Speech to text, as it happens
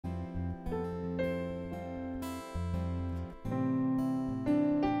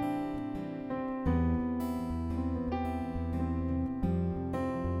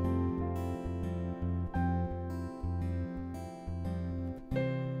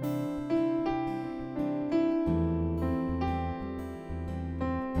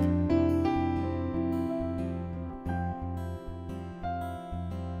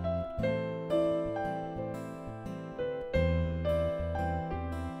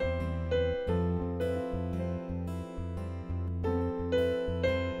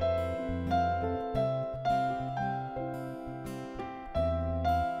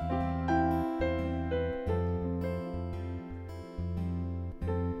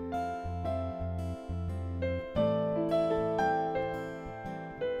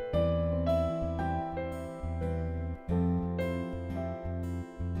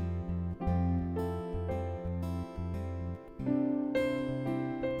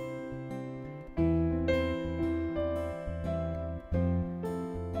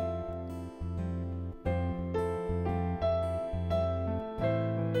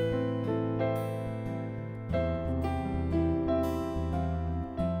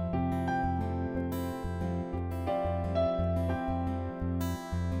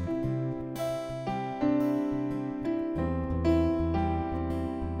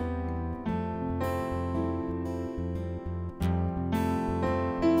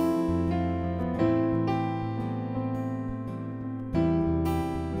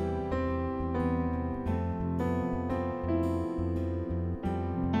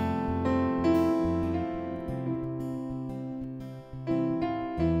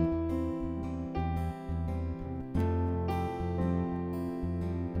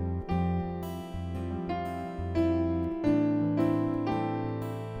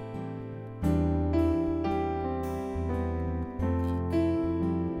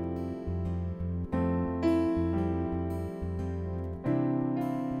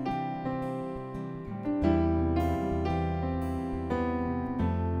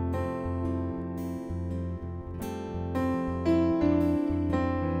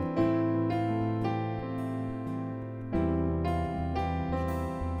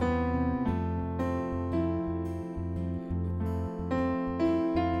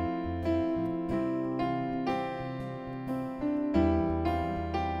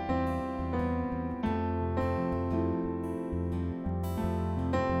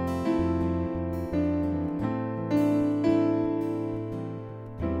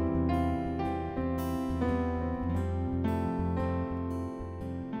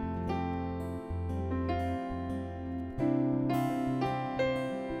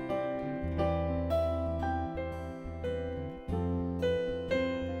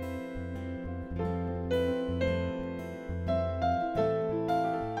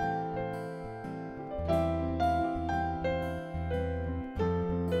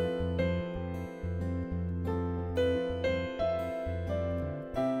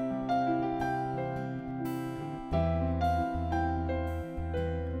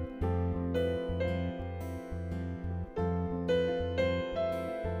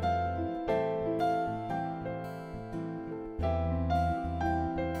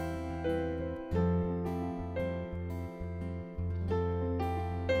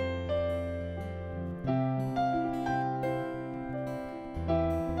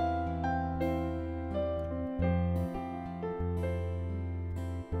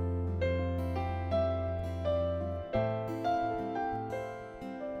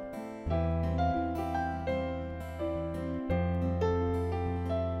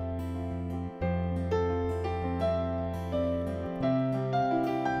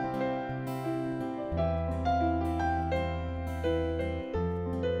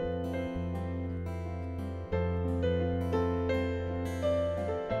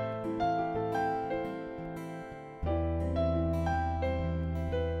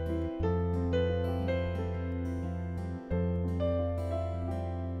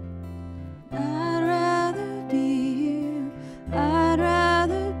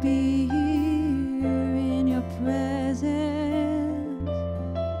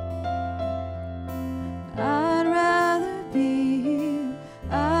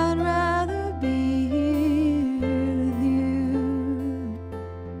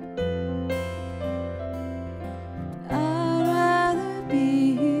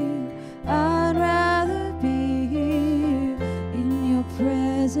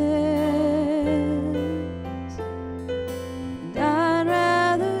I'd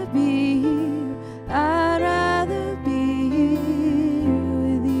rather be here. I'd rather be here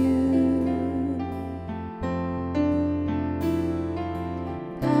with you.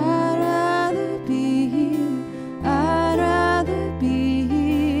 I'd rather be here. I'd rather be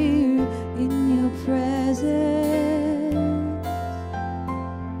here in your presence.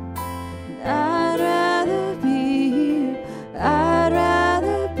 I'd rather be here. I'd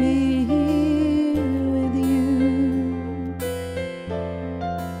rather be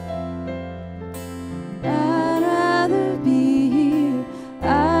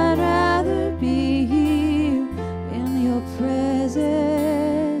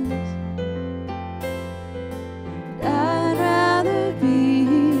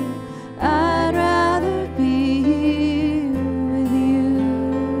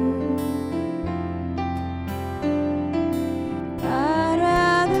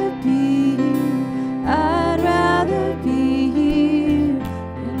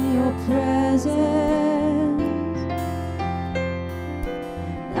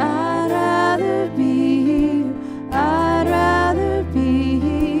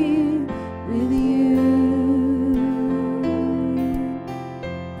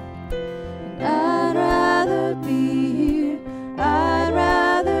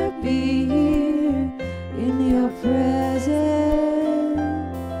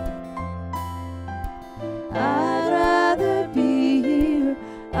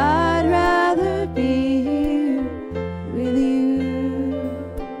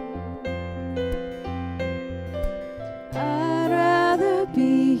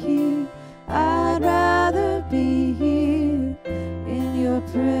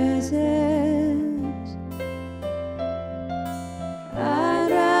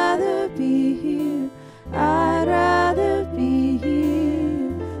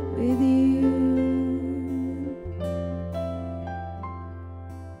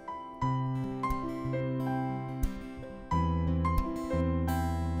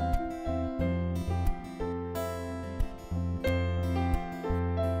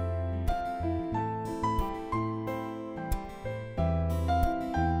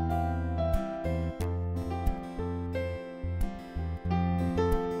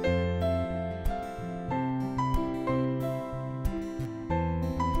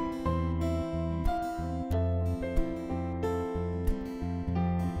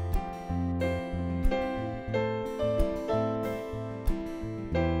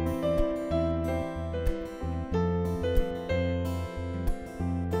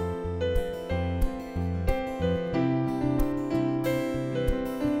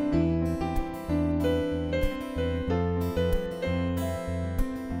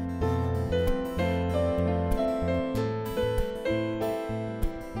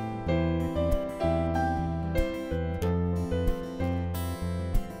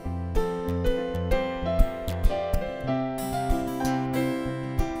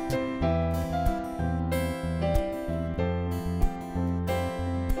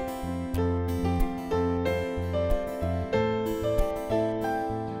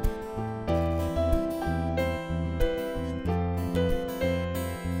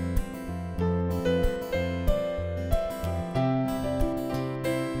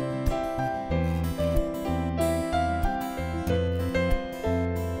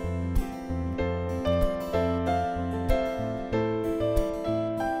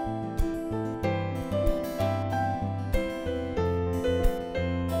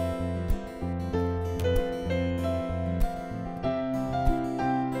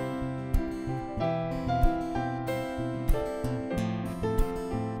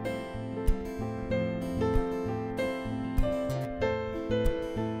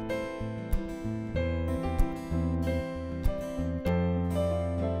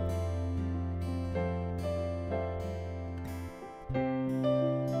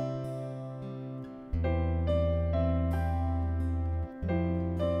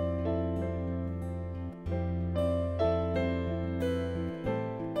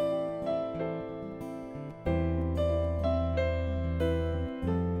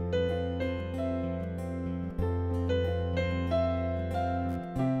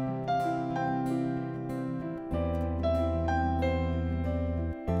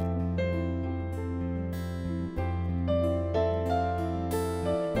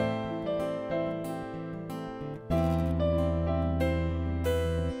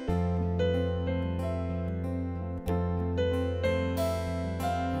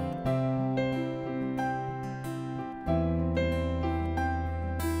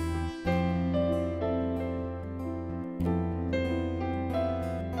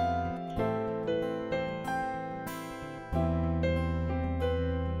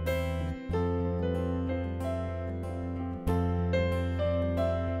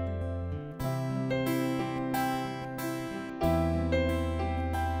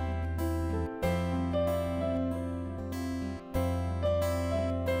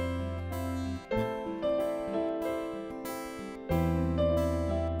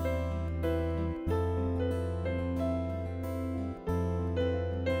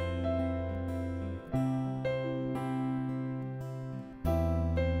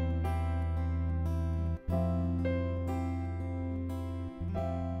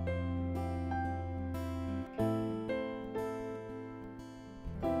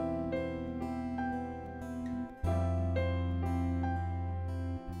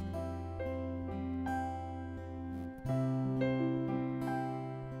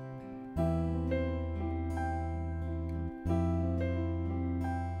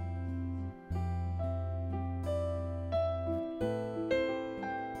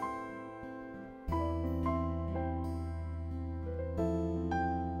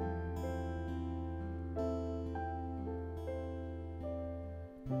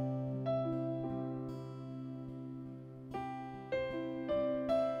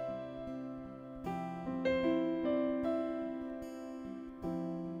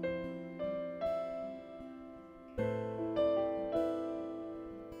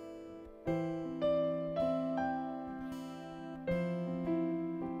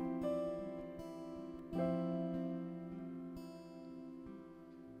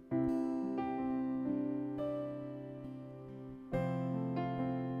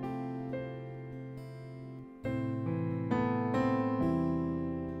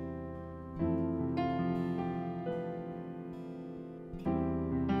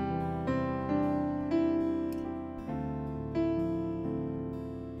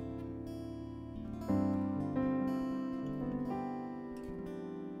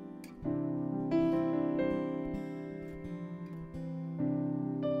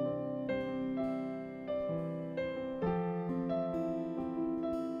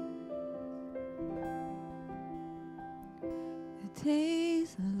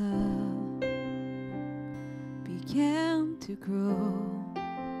days of love began to grow.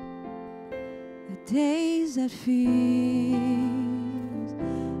 The days that fears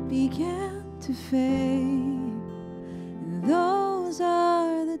began to fade. And those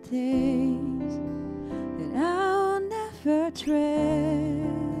are the days that I'll never trade.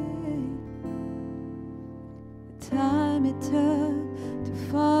 The time it took to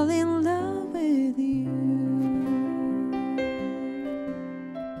fall in love with you.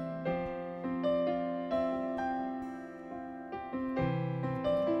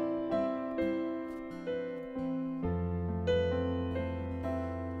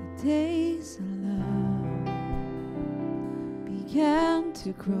 Days of love began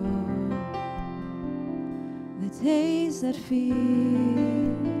to grow. The days that fear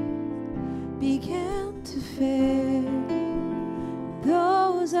began to fade.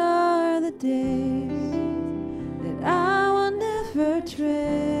 Those are the days that I will never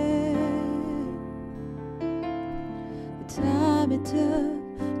trade. The time it took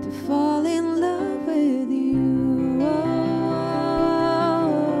to fall in love with you.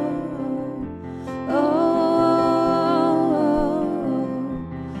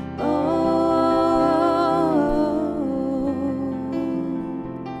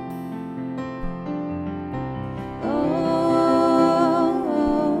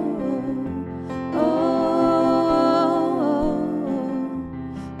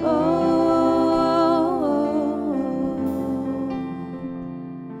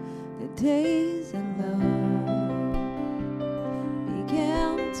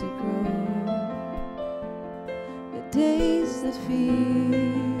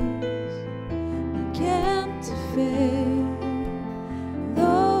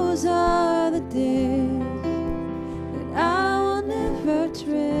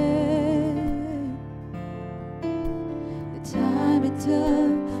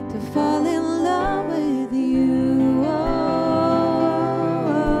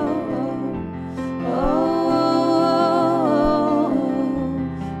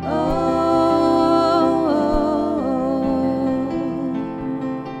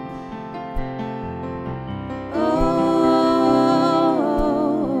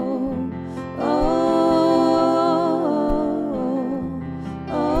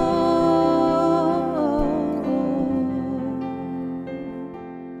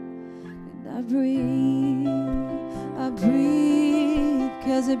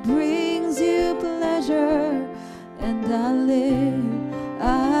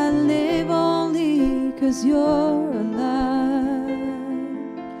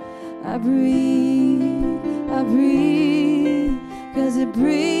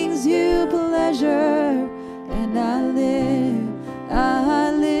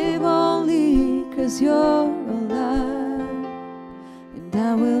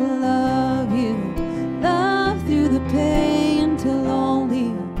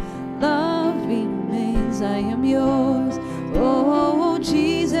 I'm yours,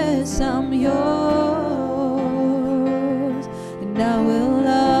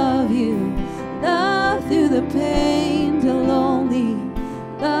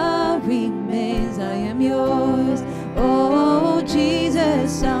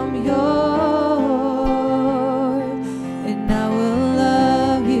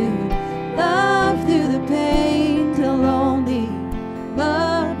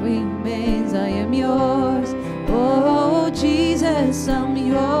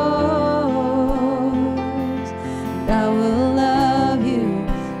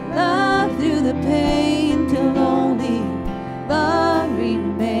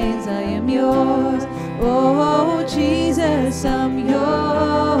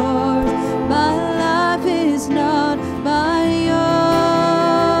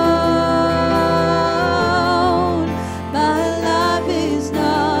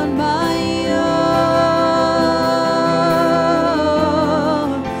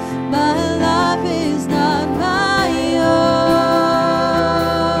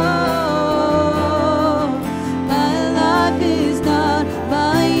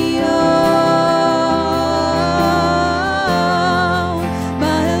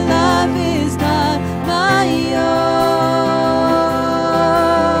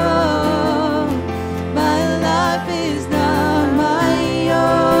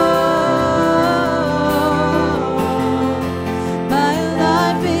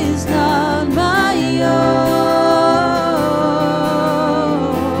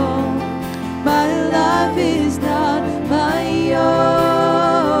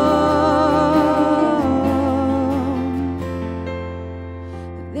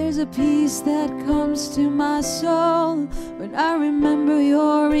 There's a peace that comes to my soul when I remember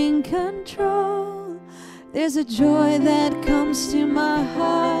you're in control. There's a joy that comes to my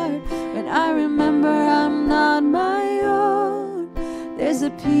heart when I remember I'm not my own. There's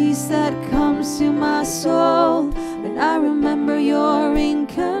a peace that comes to my soul when I remember you're in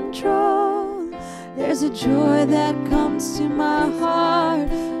control. There's a joy that comes to my heart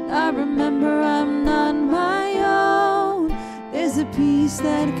when I remember I'm not my own. There's a peace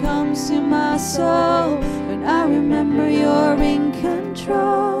that comes to my soul when I remember you're in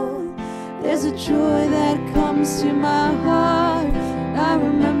control. There's a joy that comes to my heart when I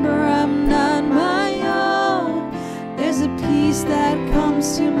remember I'm not my own. There's a peace that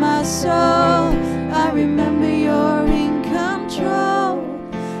comes to my soul. I remember you're in control.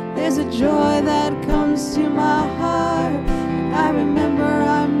 There's a joy that comes to my heart when I remember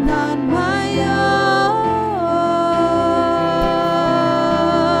I'm not my own.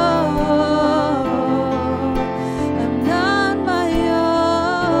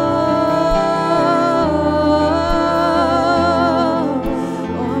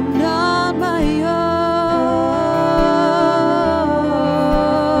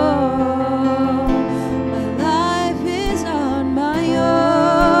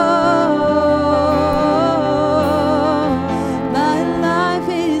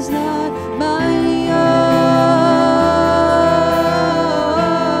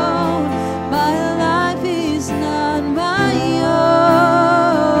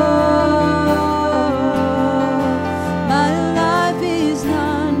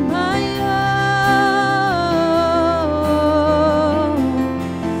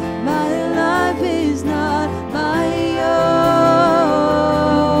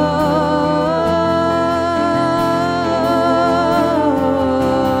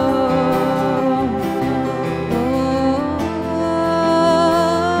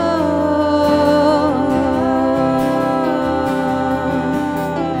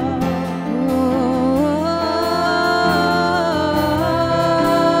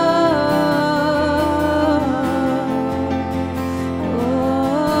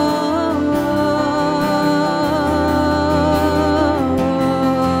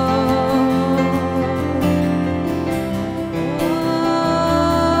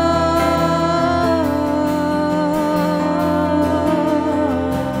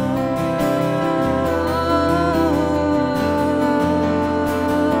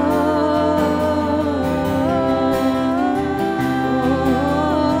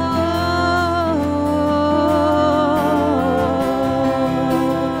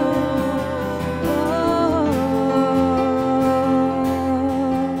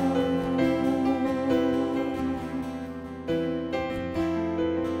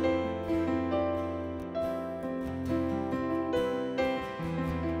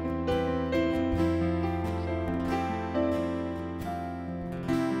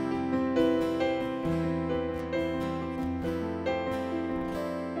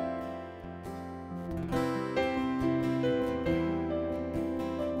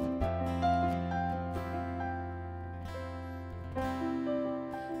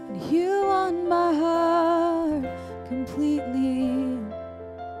 You won my heart completely.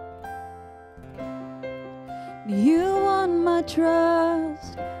 You won my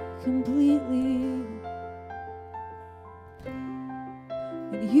trust completely.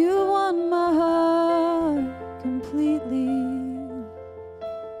 And you won my heart completely.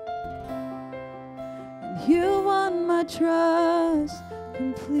 And you won my trust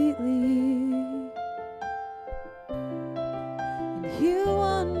completely. You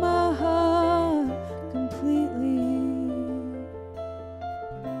won my heart completely.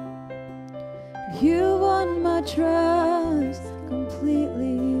 You won my trust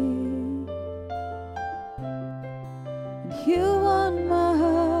completely. And you won my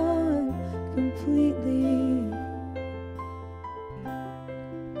heart completely.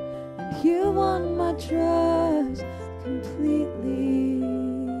 And you won my trust completely.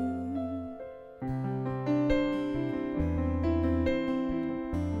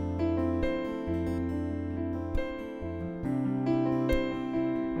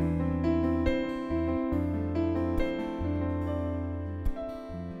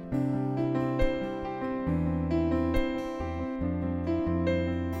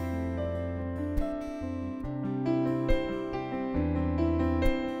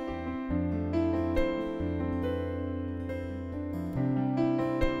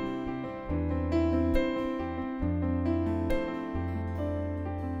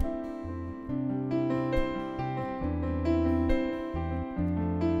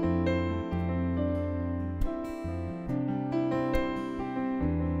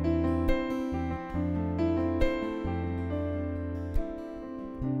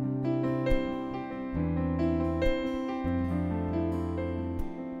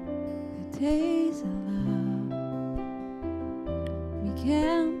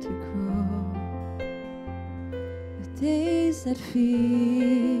 began to grow. The days that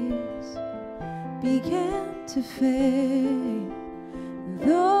fears began to fade.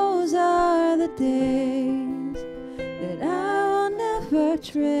 Those are the days that I will never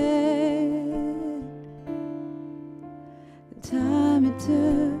trade. The time it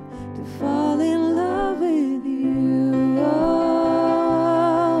took to fall in love with you. Oh,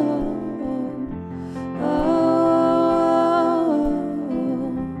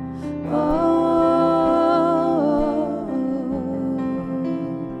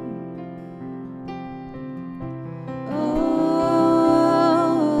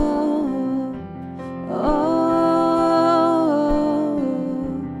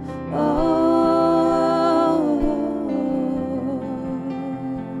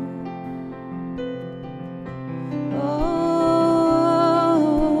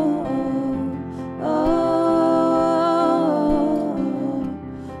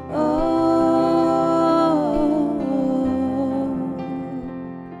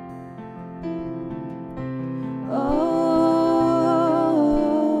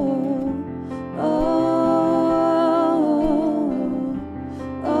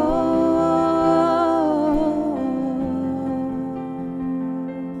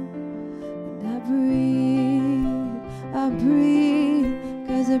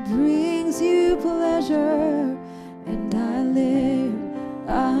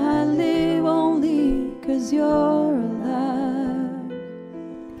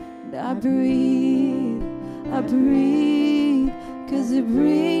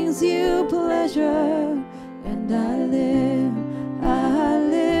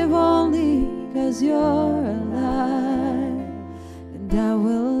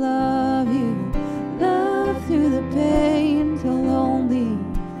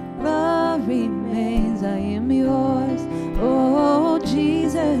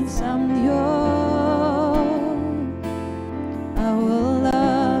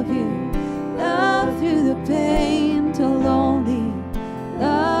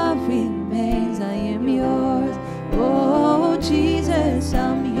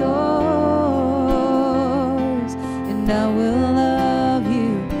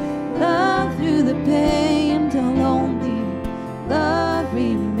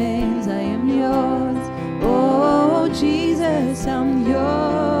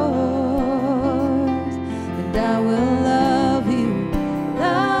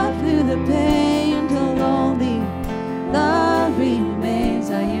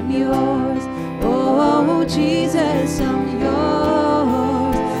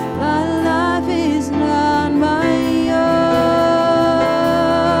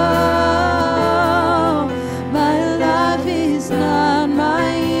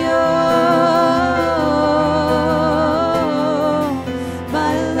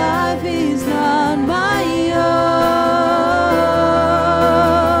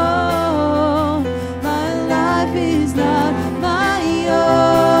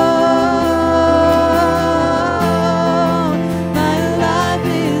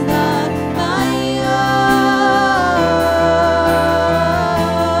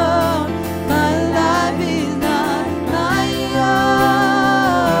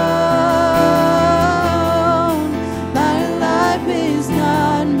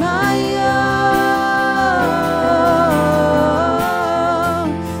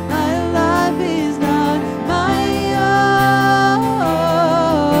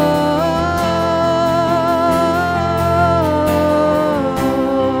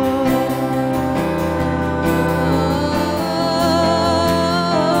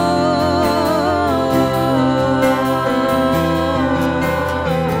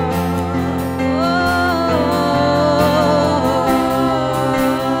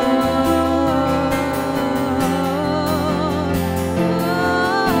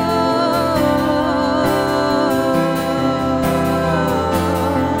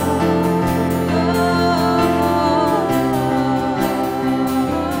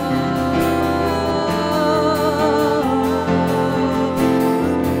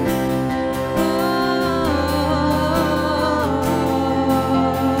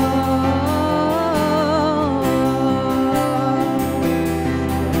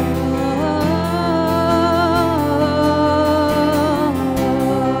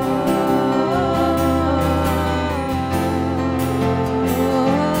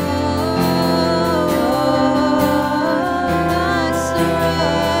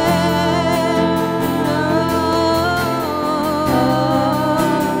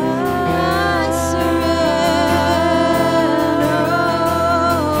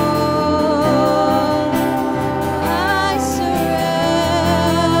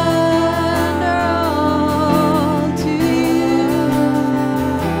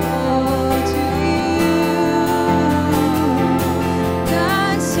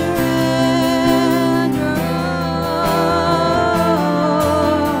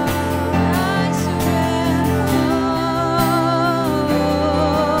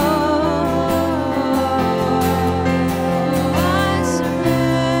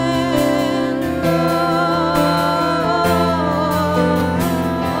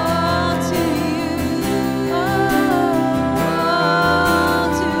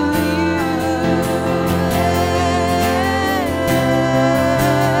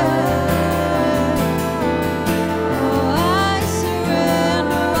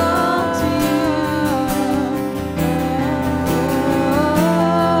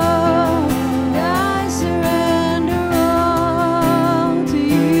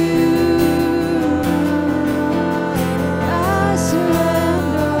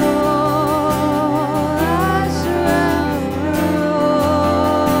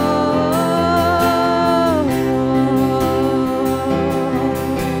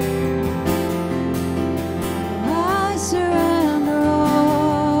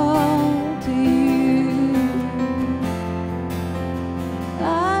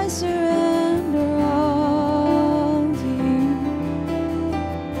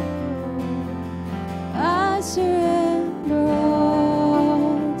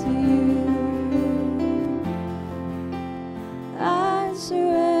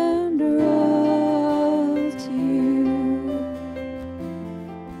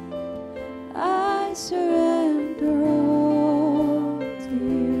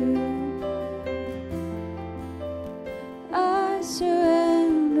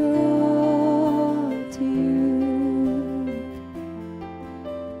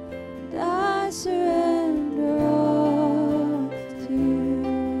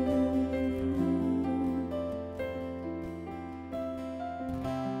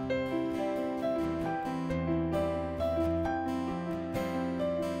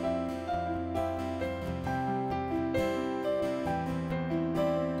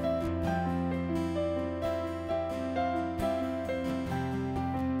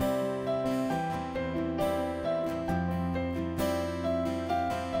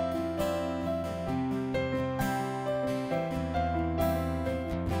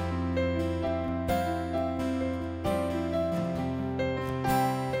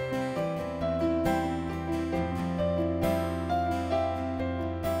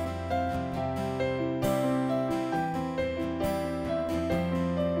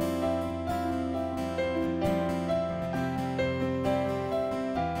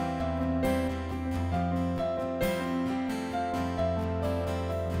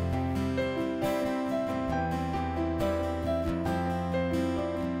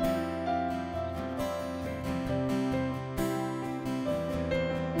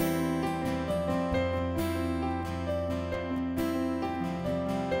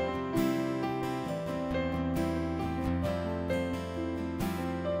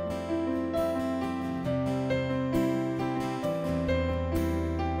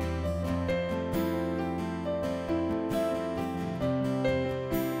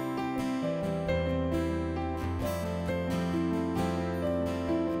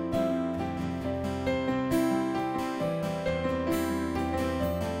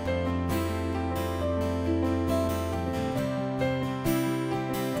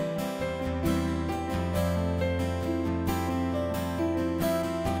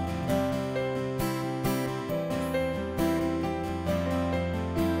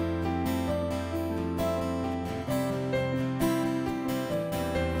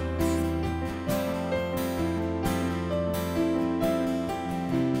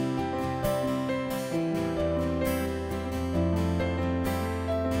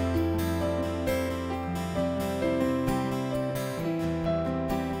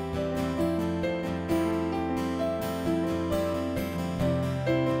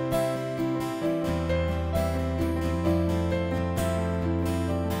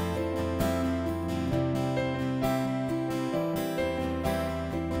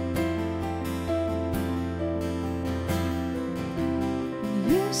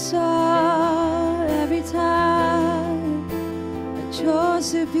 saw every time I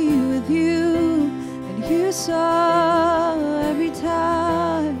chose to be with you, and you saw every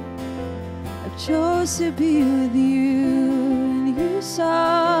time I chose to be with you, and you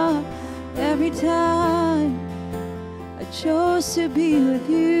saw every time I chose to be with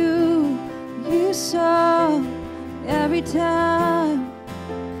you. You saw every time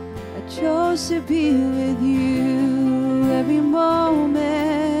I chose to be with you. Every moment,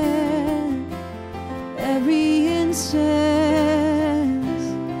 every instant,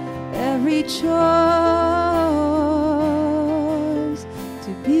 every choice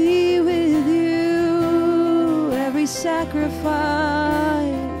to be with you. Every sacrifice,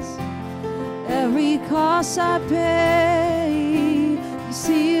 every cost I pay, you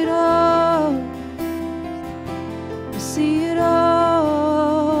see it all, you see it all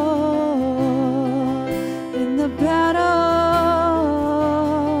in the battle,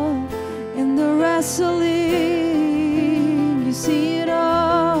 in the wrestling, you see it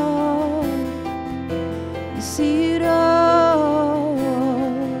all, you see it all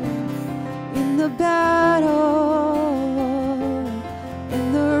in the battle,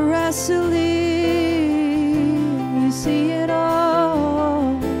 in the wrestling.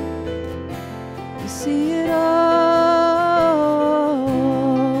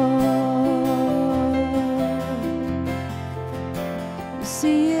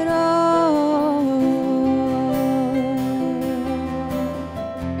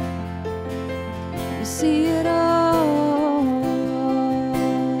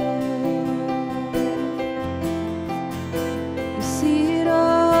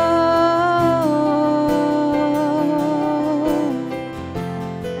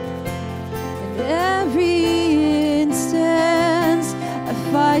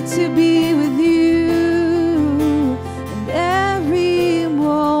 To be with you, and every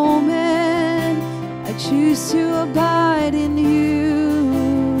moment I choose to abide in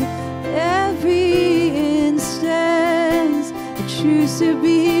you. Every instant I choose to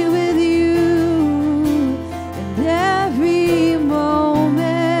be with you, and every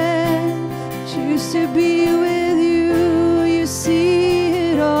moment I choose to be with you. You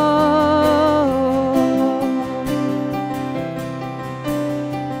see it all.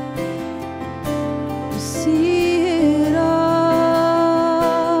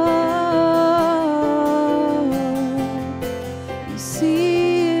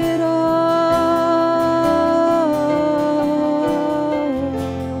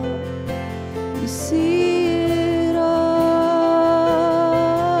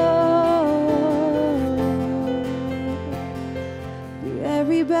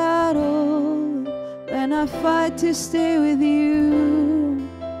 To stay with you,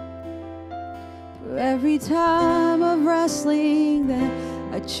 for every time of wrestling that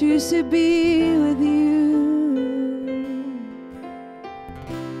I choose to be with you.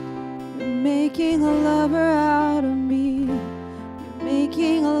 You're making a lover out of me, you're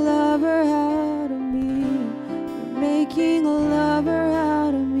making a lover out of me, you're making a lover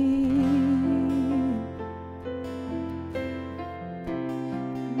out of me, you're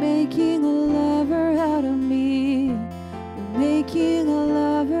making a lover out of me. Making a lover out of me, making a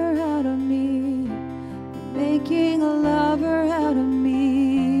lover out of me, making a lover out of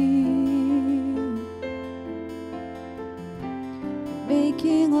me,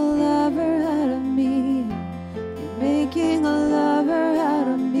 making a lover out of me, making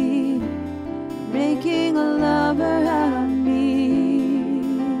a lover out of me,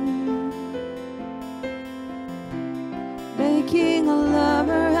 making a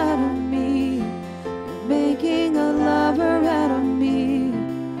lover out of me, making a lover out of me,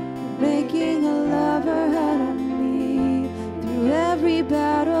 making a lover out of me through every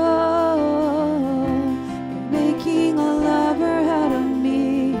battle. You're making a lover out of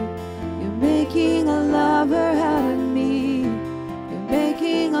me, you're making a lover out of me, you're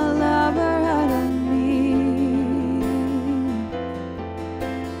making a lover out of me,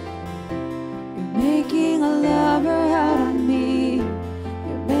 you're making a lover out of me,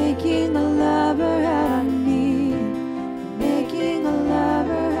 you're making a lover out of me.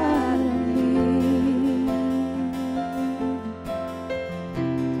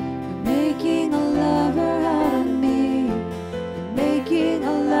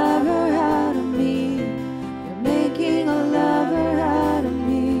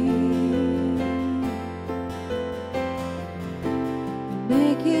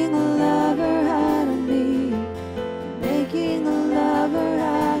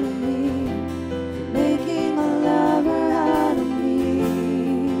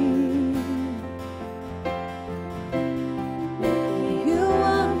 You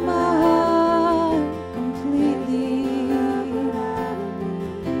want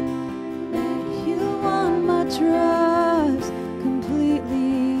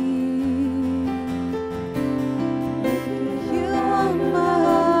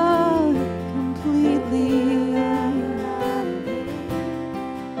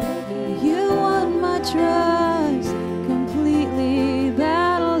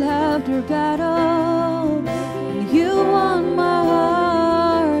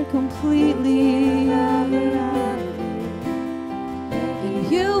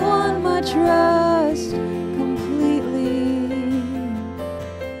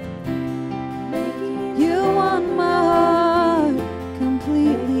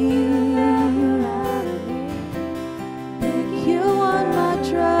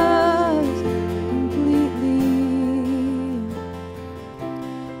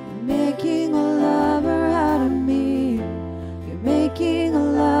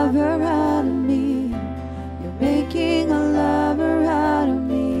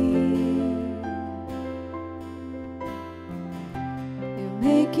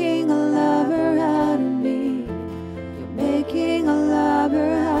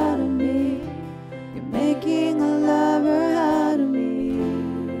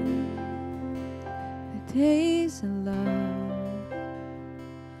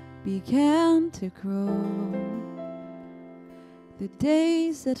to grow. The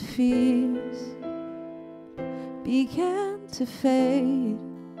days that fears began to fade,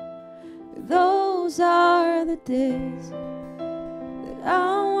 those are the days that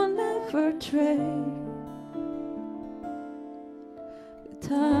I will never trade. The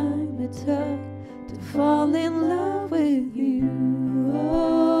time it took to fall in love with you.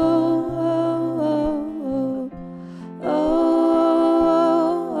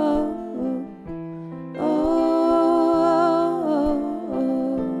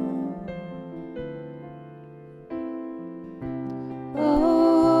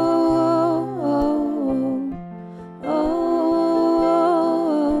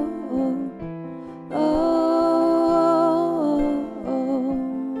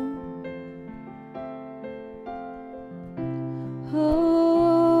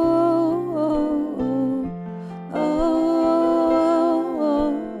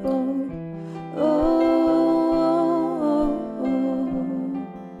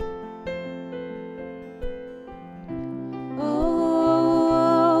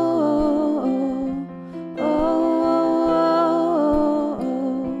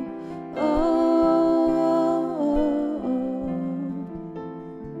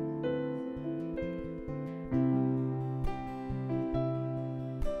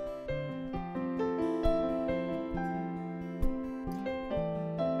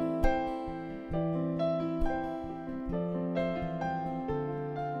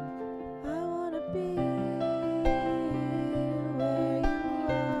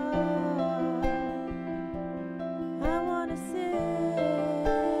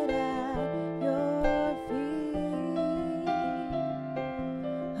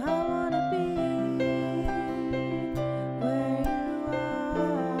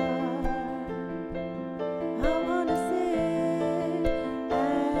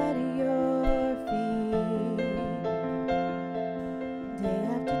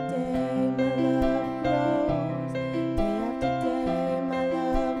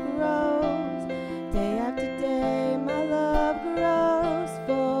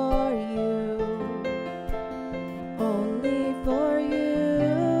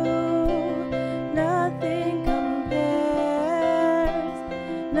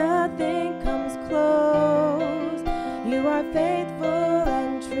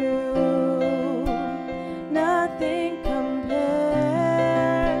 Nothing compares.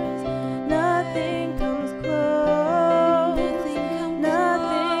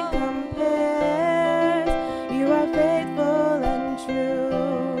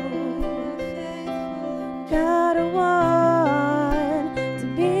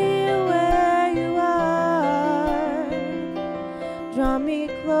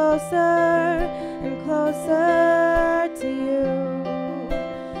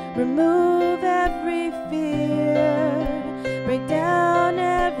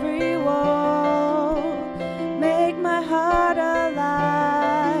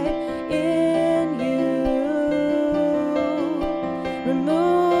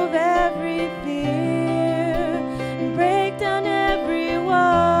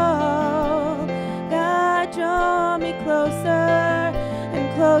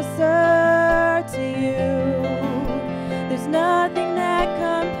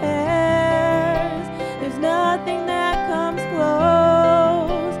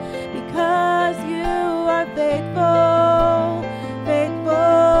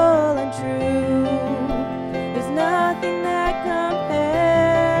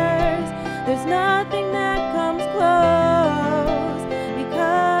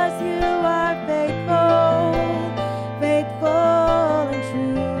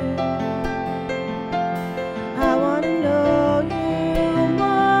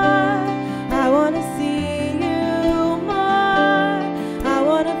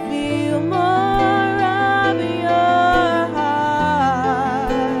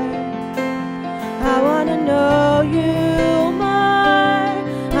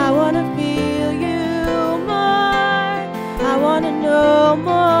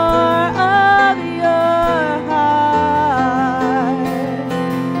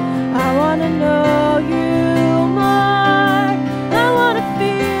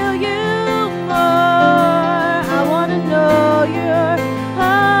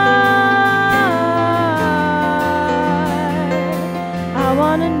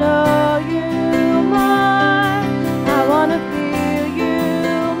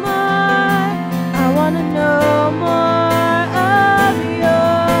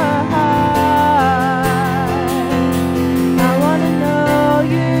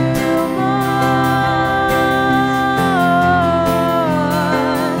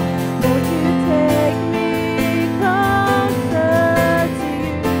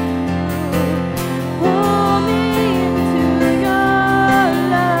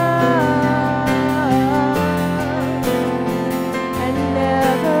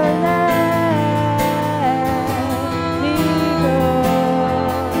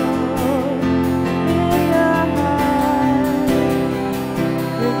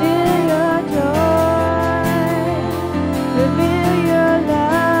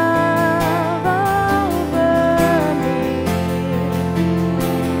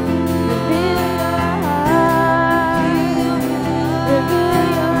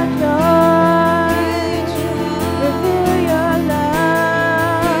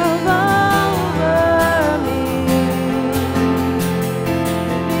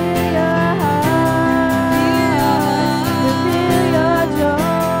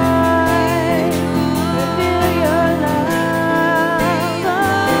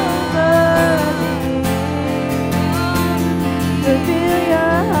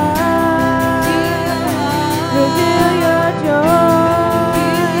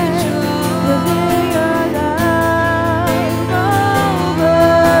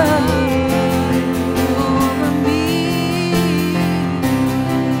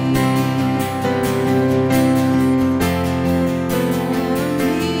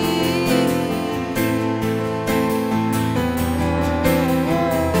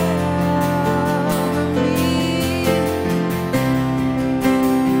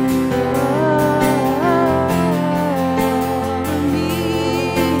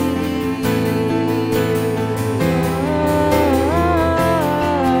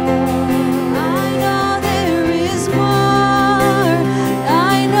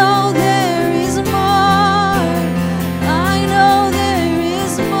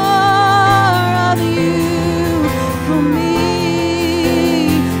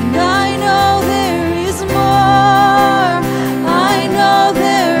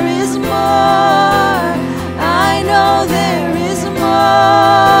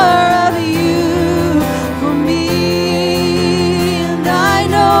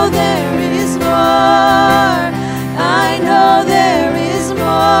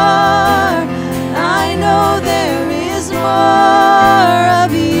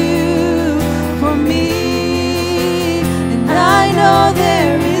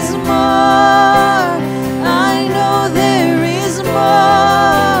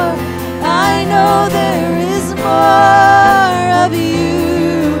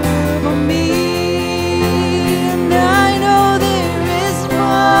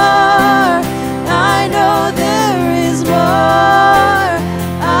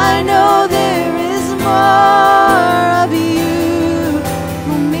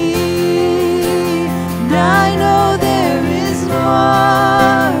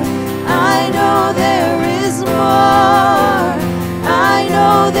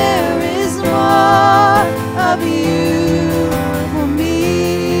 of you for me.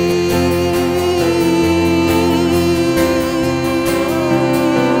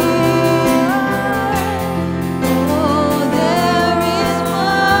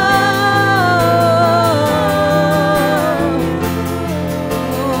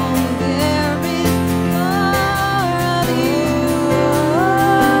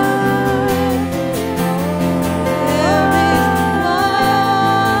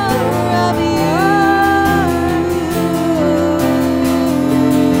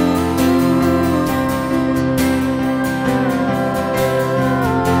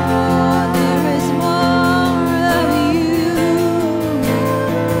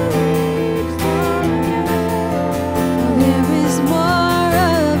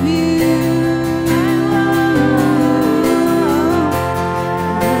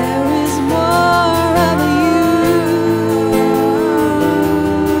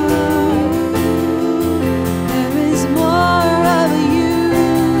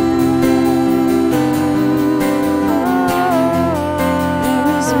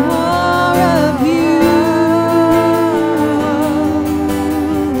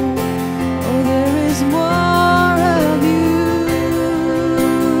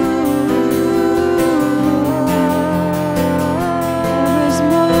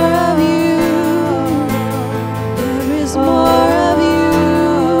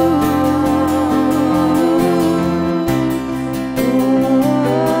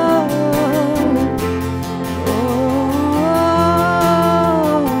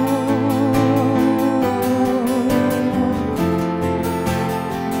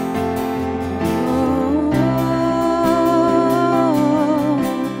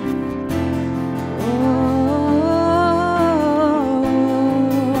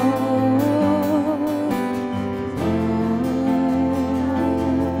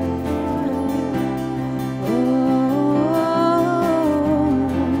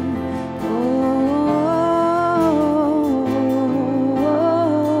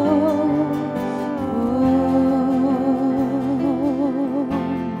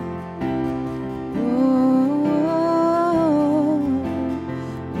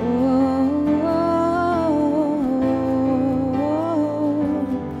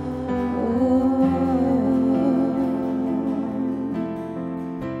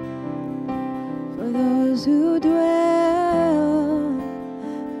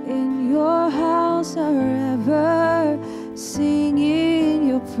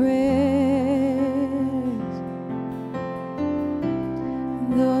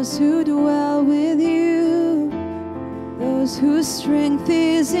 Those who dwell with you, those whose strength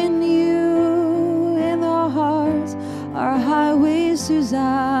is in you, and their hearts are highways to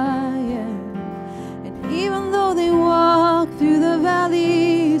Zion. And even though they walk through the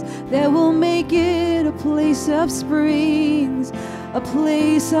valleys, they will make it a place of springs, a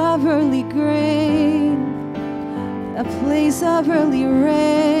place of early grain, a place of early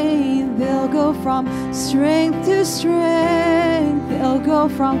rain. They'll go from strength to strength. They'll go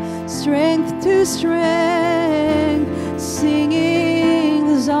from strength to strength, singing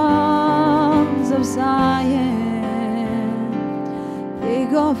the songs of Zion. They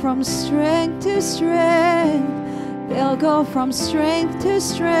go from strength to strength. They'll go from strength to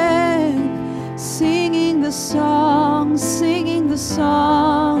strength, singing the songs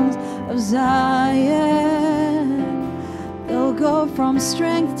of Zion. They'll go from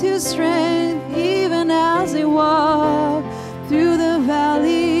strength to strength, even as they walk through the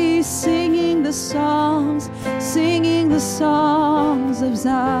valley, singing the songs of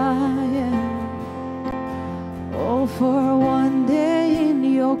Zion. Oh, for one day in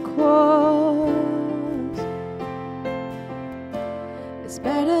your courts is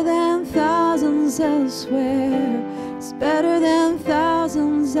better than thousands elsewhere. It's better than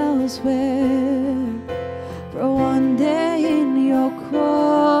thousands elsewhere. For one day in your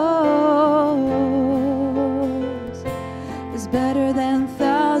courts is better than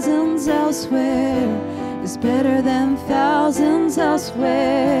thousands elsewhere. Is better than thousands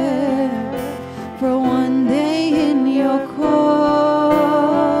elsewhere. For one day in your courts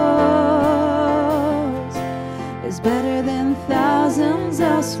is better than thousands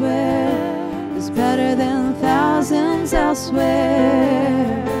elsewhere. Is better than thousands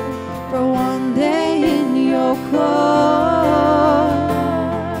elsewhere. For one day in your courts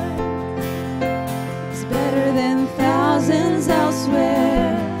is better than thousands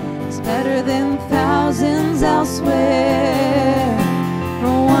elsewhere. It's better than thousands elsewhere.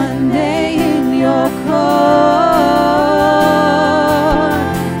 For one day in your courts,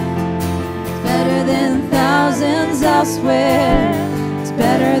 it's better than thousands elsewhere. It's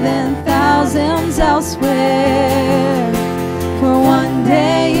better than thousands elsewhere for one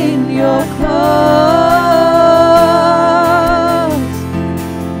day in your clothes.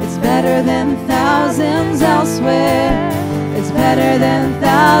 It's better than thousands elsewhere. It's better than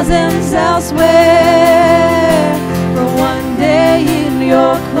thousands elsewhere for one day in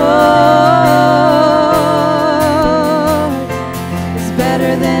your clothes. It's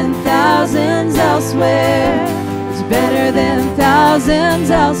better than thousands elsewhere. It's better than thousands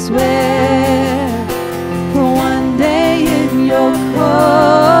elsewhere for one day in your clothes.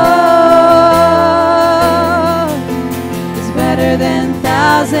 It's better than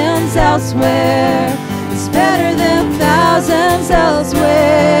thousands elsewhere. It's better than thousands elsewhere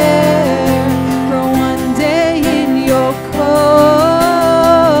for one day in your clothes.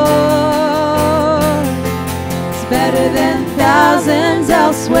 It's better than thousands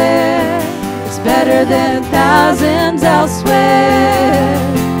elsewhere. It's better than thousands elsewhere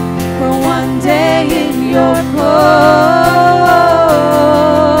for one day in your clothes.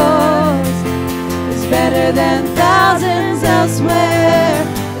 It's better than thousands elsewhere.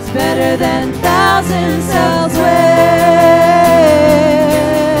 It's better than thousands elsewhere.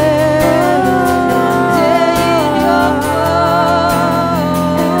 One day in your clothes.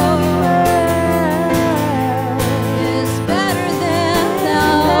 It's better than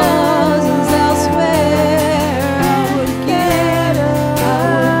thousands elsewhere. I would give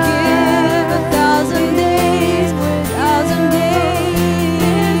 1,000 days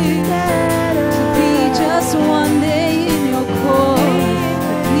to be just one day in your court,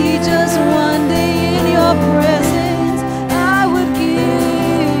 to be just one day in your presence. I would give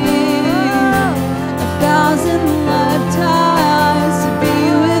 1,000 lifetimes to be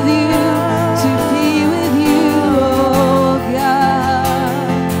with you, oh God.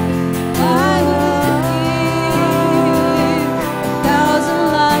 I would give 1,000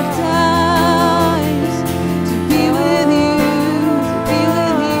 lifetimes to be with you, oh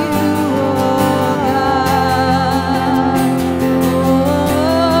God.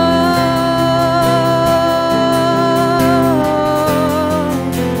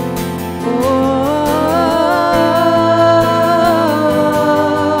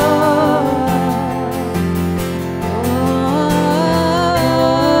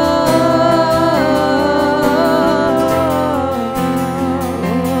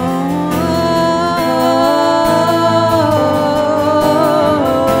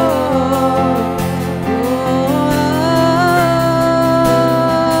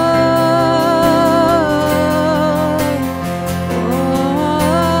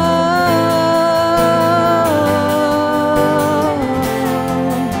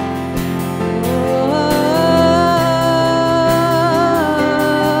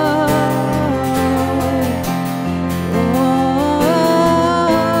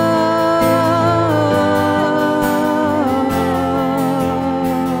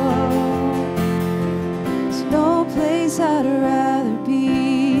 There's no place I'd rather be,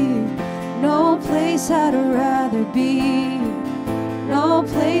 no place I'd rather be, no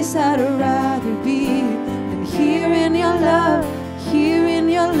place I'd rather be than here in your love, here in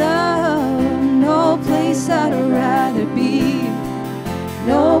your love. No place I'd rather be,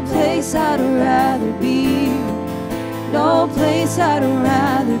 no place I'd rather be, no place I'd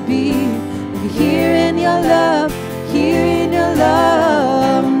rather be than here in your love, here in your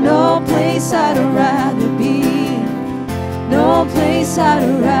love. No place I'd rather be, no place I'd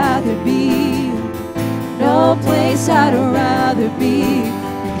rather be, no place I'd rather be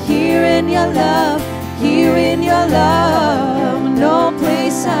than here in your love, here in your love. No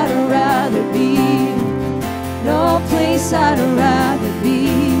place I'd rather be, no place I'd rather be,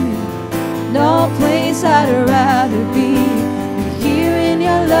 no place I'd rather be than here in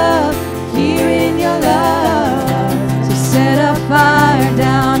your love, here in your love. So set a fire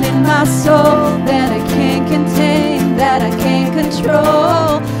down in my soul that I can't contain, that I can't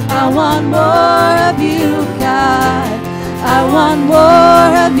control. I want more of you, God. I want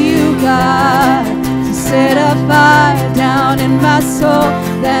more of you, God. So set a fire down in my soul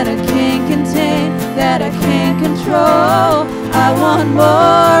that I can't contain, that I can't control. I want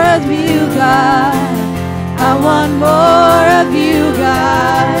more of you, God. I want more of you,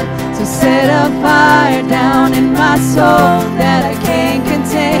 God. So set a fire down in my soul that I can't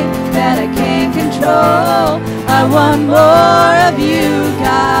contain, that I can't control. I want more of you,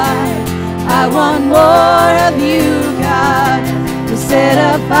 God. I want more of you, God. To set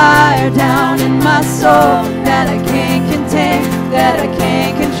a fire down in my soul that I can't contain, that I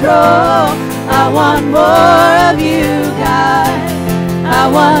can't control. I want more of you, God. I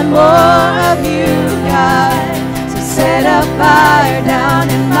want more of you, God. So set a fire down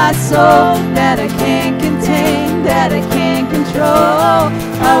in my soul that that I can't contain, that I can't control.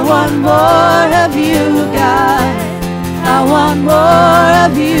 I want more of you, God. I want more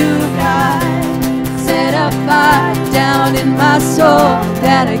of you, God. Set a fire down in my soul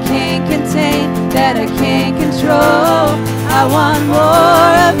that I can't contain, that I can't control. I want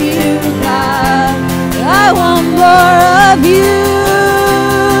more of you, God. I want more of you.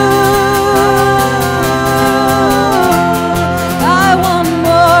 I want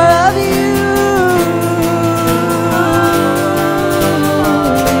more of you.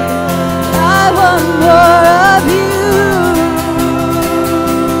 I want more of you.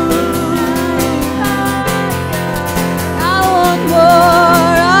 I want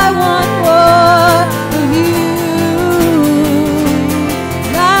more. I want more of you.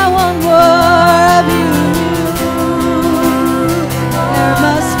 I want more of you. There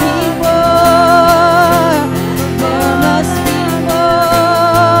must be more. There must be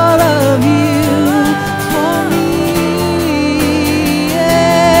more of you for me.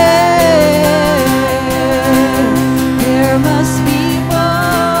 Yeah. There must be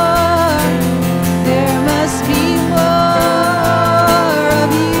more. There must be more of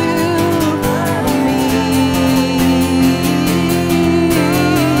you for me.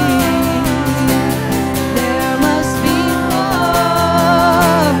 There must be more.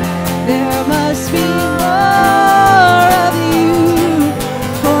 There must be more of you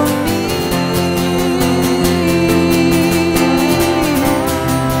for me.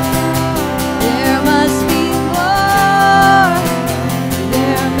 There must be more.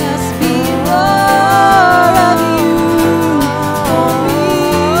 There must be more of you for me.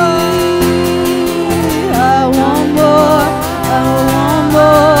 I want more. I want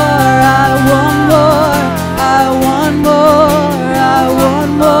more. I want more. I want more. I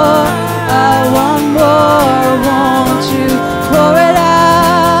want more. I want more. Won't you pour it out?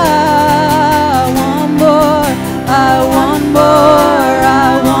 I want more. I want more.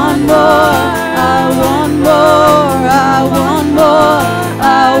 I want more. I want more. I want more.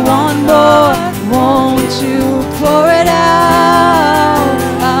 I want more. Won't you pour it out?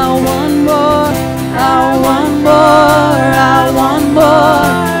 I want more. I want more. I want more.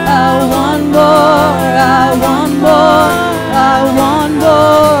 I want more. I want more. I want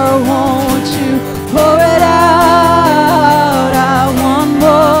more. Won't you pour it out? I want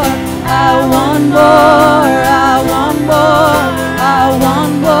more. I want more. I want more. I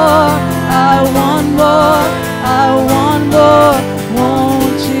want more. I want more. I want more.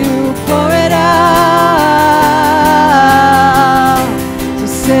 Won't you pour it out? To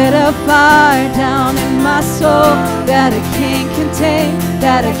set a fire down in my soul that I can't contain,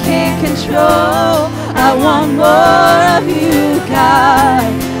 that I can't control. I want more of you, God.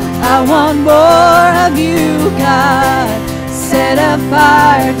 I want more of you, God. Set a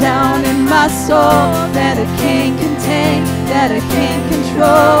fire down in my soul that I can't contain, that I can't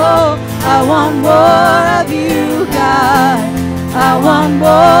control. I want more of you, God. I want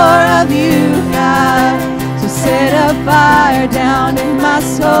more of you, God. So set a fire down in my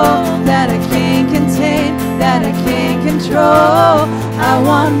soul that I can't contain, that I can't control. I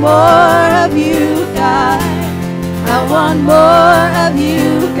want more of you, God. I want more of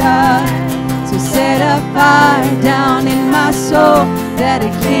you, God. So set a fire down in my soul that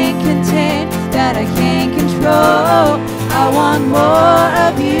I can't contain, that I can't control. I want more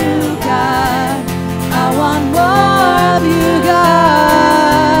of you, God. I want more of you, God.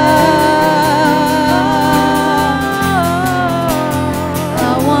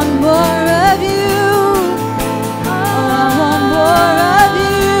 I want more of you. Oh, I want more of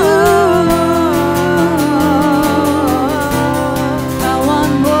you. I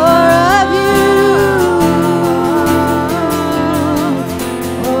want more of you.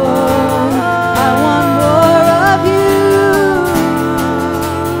 Oh, I want more of you.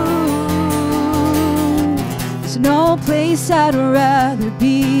 There's no place I'd rather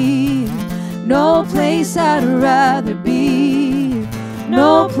be. No place I'd rather be.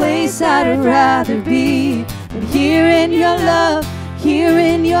 No place I'd rather be than here in your love, here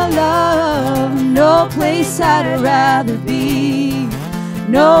in your love. No place I'd rather be.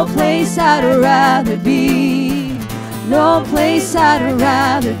 No place I'd rather be. No place I'd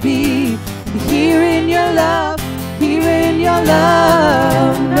rather be than here in your love, here in your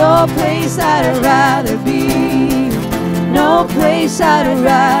love. No place I'd rather be. No place I'd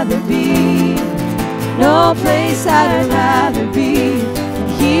rather be. No place I'd rather be than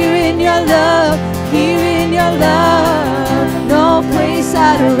here in your love, here in your love. No place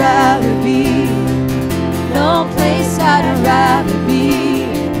I'd rather be. No place I'd rather be.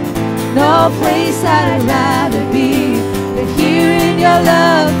 No place I'd rather be than here in your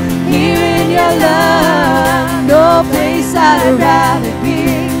love, here in your your love. No place I'd rather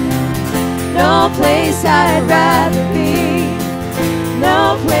be. No place I'd rather be.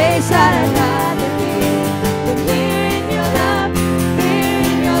 No place I'd rather be than here in your love, here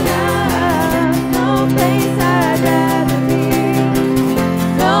in your love. No place I'd rather be.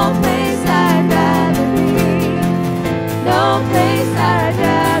 No place I'd rather be. No place I'd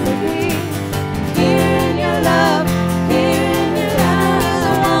rather be. Here in your love, here in your love.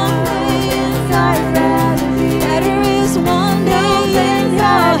 I'd rather be. Better is one day in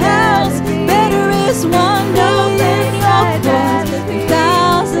your house. Better is one day in your court.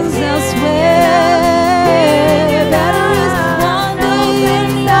 Thousands elsewhere. Better is one day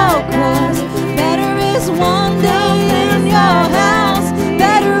in your court. Better is one day in your house.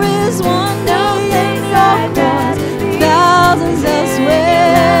 Better is one day in your court. Thousands elsewhere.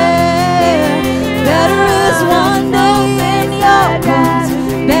 Better is one day in your court.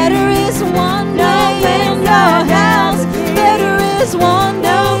 Better is one day in your house. Better is one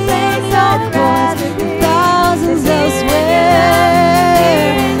day in your court. Thousands elsewhere.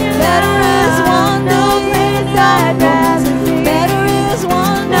 Better is one day in your court. Better is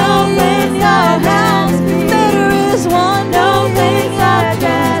one day in your house. Better is one day in your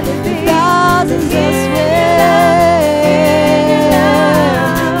court. Thousands elsewhere.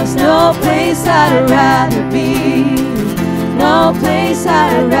 There's no place I'd rather be. No place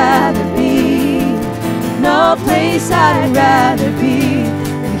I'd rather be. No place I'd rather be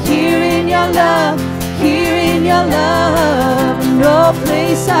than here in your love, here in your love. No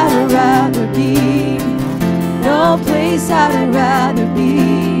place I'd rather be. No place I'd rather be.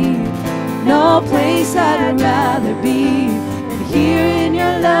 No place I'd rather be than here in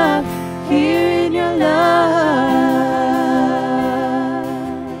your love, here in your love.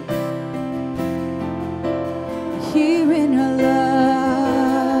 Here in your love.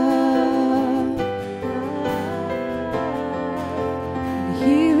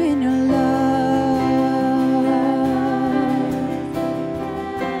 Here in your love.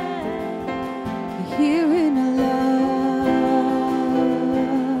 Here in your love.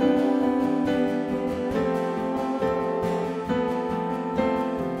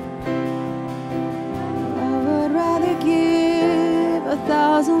 I would rather give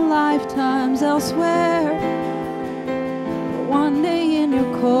 1,000 lifetimes elsewhere. One day in your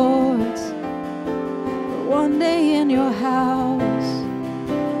courts, one day in your house.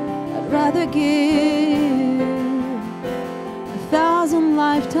 I'd rather give 1,000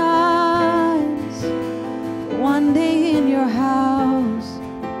 lifetimes for one day in your house,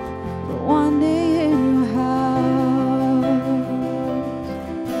 for one day in your house.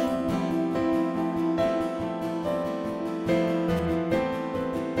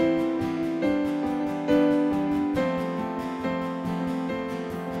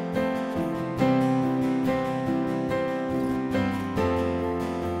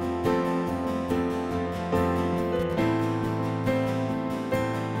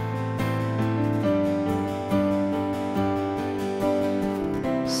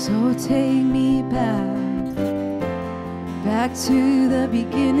 So take me back to the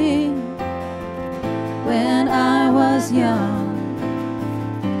beginning, when I was young,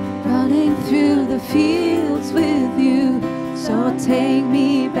 running through the fields with you. So take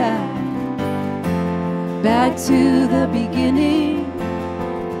me back to the beginning,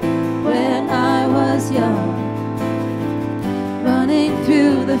 when I was young, running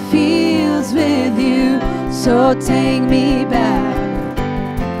through the fields with you. So take me back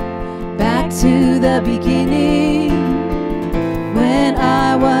to the beginning, when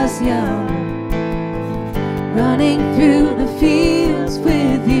I was young, running through the fields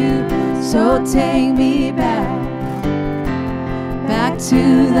with you. So take me back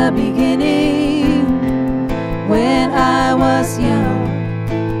to the beginning, when I was young,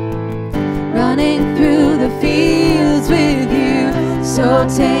 running through the fields with you.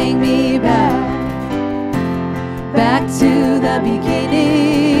 So take me back to the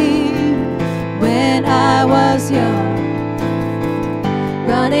beginning, when I was young,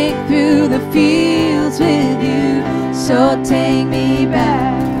 running through the fields with you. So take me back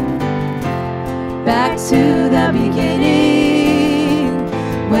to the beginning,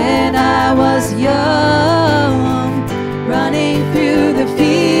 when I was young, running through the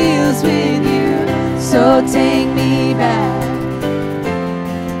fields with you. So take me back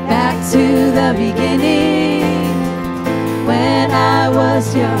to the beginning, when I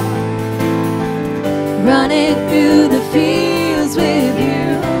was young, running through the fields with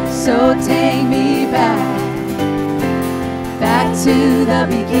you. So take me back to the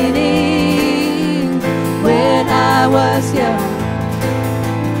beginning, when I was young,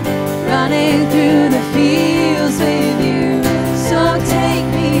 running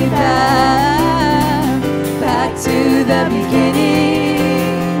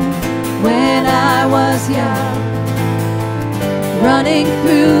running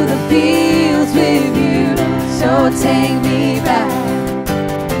through the fields with you. So take me back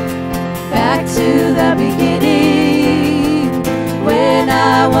to the beginning, when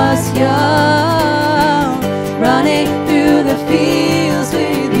I was young, running through the fields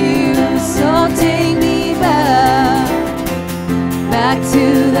with you. So take me back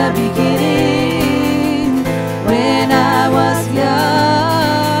to the beginning, when I was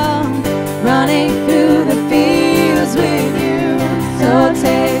young, running through the fields with you. So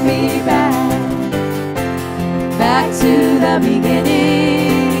take me back to the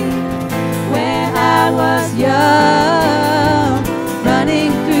beginning, when I was young,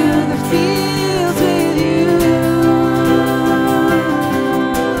 running through the fields with you.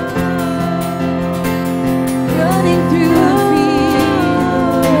 Running through the fields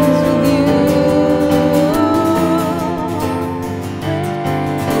with you.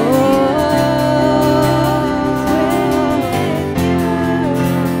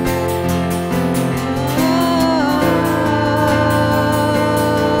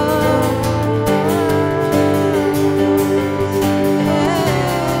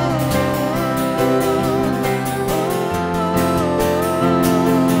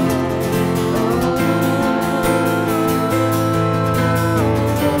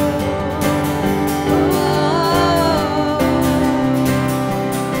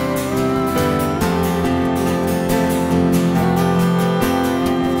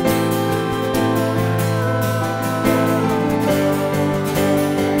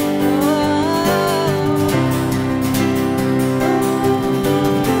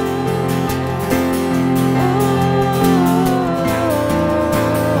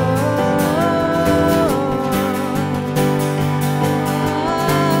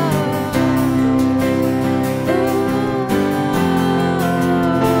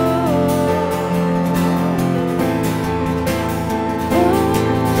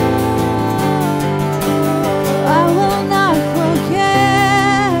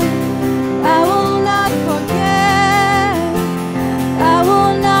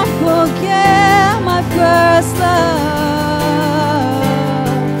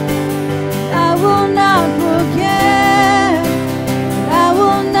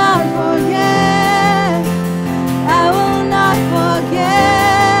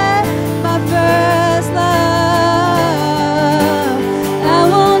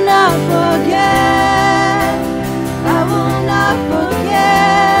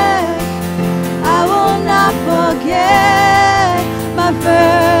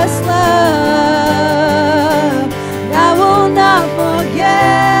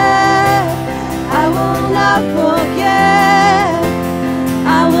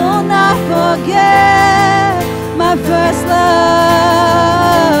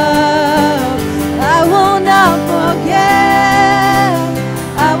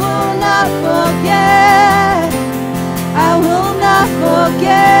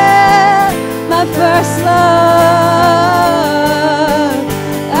 First love,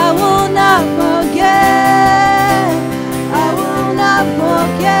 I will not forget, I will not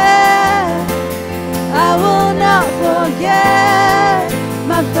forget, I will not forget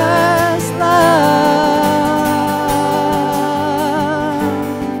my first love.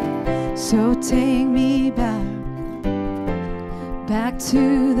 So take me back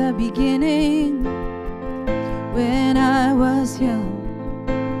to the beginning, when I was young,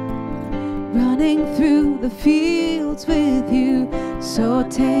 running through the fields with you. So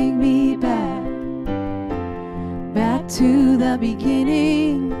take me back to the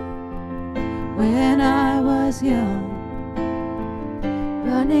beginning, when I was young,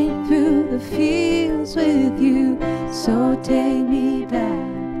 running through the fields with you. So take me back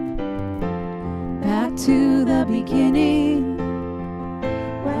to the beginning,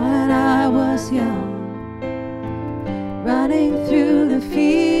 when I was young, running through the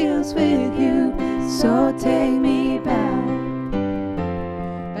fields with you. So take me back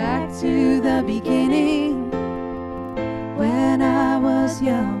to the beginning, when I was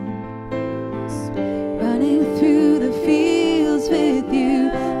young, running through the fields with you.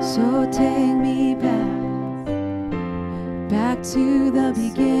 So take me back to the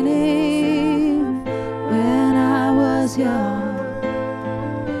beginning, when I was young,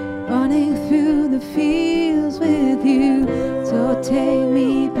 running through the fields with you. So take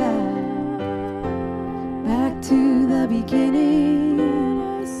me back to the beginning,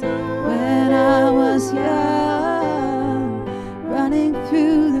 when I was young, running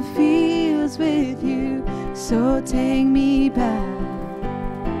through the fields with you. So take me back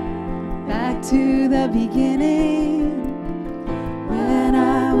to the beginning, when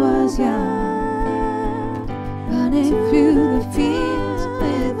I was young, running through the fields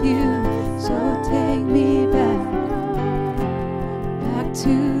with you. So take me back, back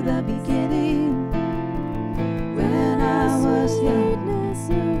to the beginning, when I was young.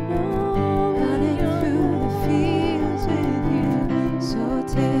 Running through the fields with you. So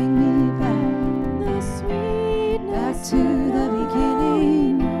take me back, back to the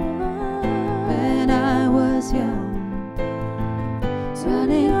beginning, when I was young.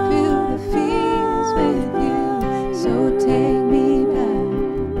 Running through the fields with you. So take me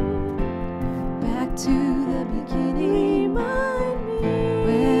back, back to the beginning,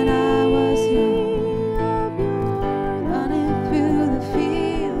 when I was young. Running through the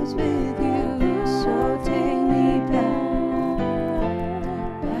fields with you. So take me back,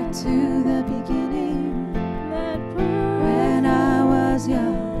 back to the beginning, when I was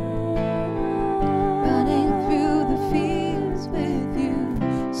young. Running through the fields with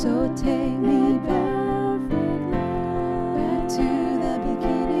you. So take me back, back to the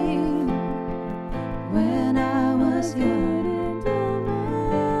beginning, when I was young.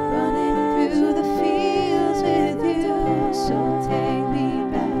 Running through the fields with you. So take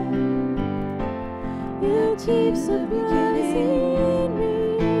me back, back to the beginning,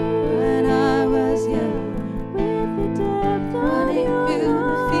 when I was young. Running through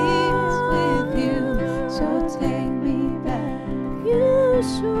the fields with you. So take me back,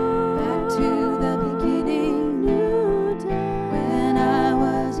 back to the beginning, when I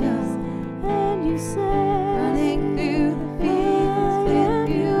was young. Running through the fields with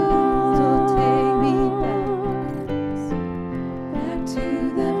you. So take me back, back to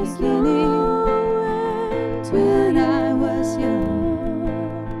the beginning, when I was young.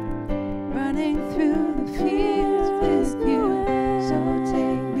 Running through the fields with you. So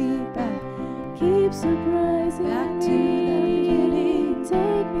take me back, Keep surprising back to the me. beginning,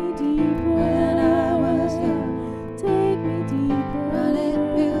 Take me deeper. when I was young. Take me deeper. Running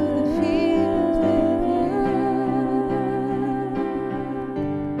through the fields with you.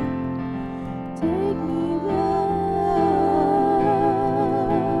 Take me back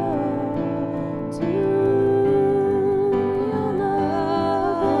to your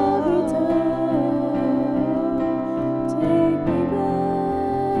love every time. Take me back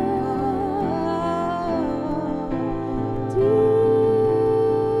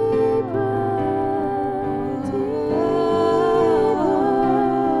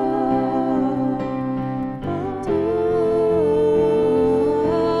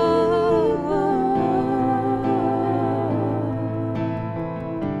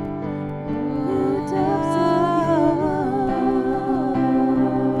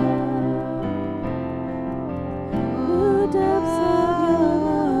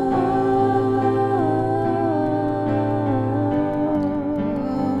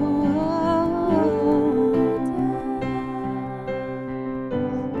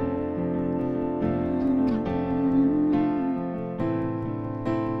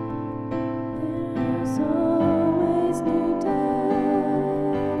There's always new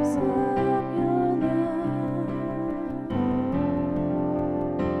depths of your love.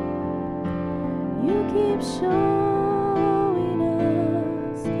 You keep showing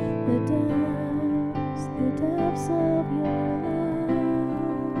us the depths of your love.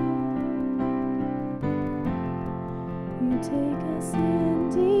 You take us in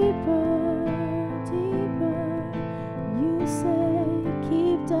deeper, deeper. You say,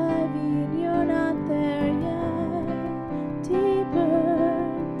 keep diving, you're not there yet. Deeper,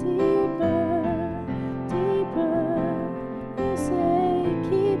 deeper, deeper. You say,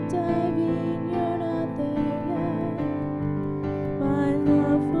 keep diving, you're not there yet. My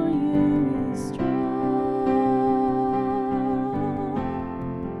love for you is strong.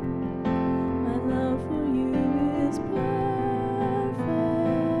 My love for you is perfect.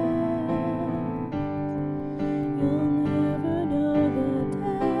 You'll never know the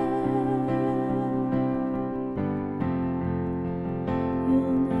depth.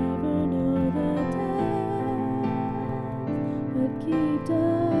 You'll never know the depth. But keep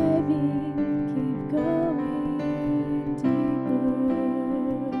diving, keep going deeper,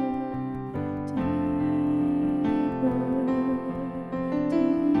 deeper, deeper.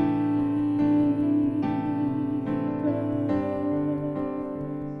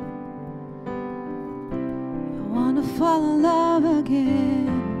 I wanna fall in love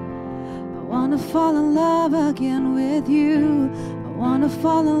again. I wanna fall in love again with you. I wanna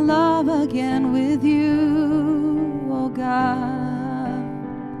fall in love again with you, oh God.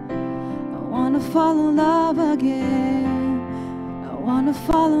 I wanna fall in love again. I wanna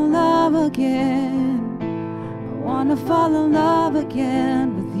fall in love again. I wanna fall in love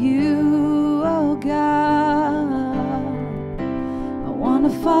again with you, oh God.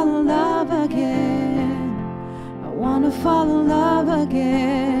 wanna fall in love again. I wanna fall in love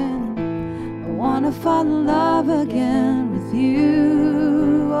again. I wanna fall in love again with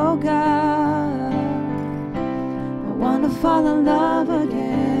you, oh God. I wanna fall in love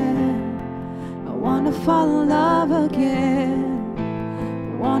again. I wanna fall in love again.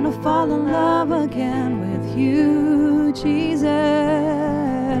 I wanna fall in love again with you, Jesus.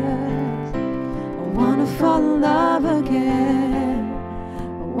 I wanna fall in love again.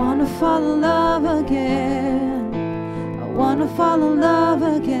 I wanna fall in love again. I wanna fall in love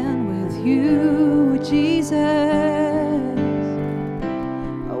again with you, Jesus.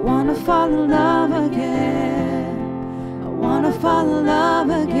 I wanna fall in love again. I wanna fall in love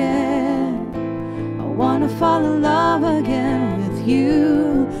again. I wanna fall in love again with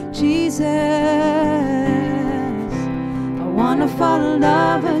you, Jesus. I wanna fall in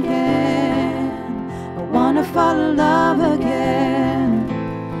love again. I wanna fall in love again.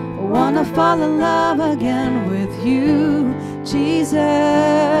 I wanna fall in love again with you, Jesus.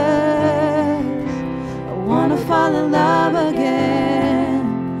 I wanna fall in love again.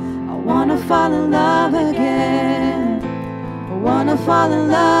 I wanna fall in love again. I wanna fall in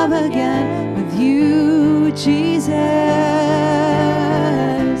love again with you, Jesus.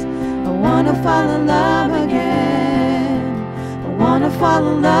 I wanna fall in love again. I wanna fall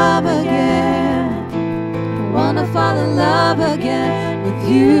in love again. I wanna fall in love again with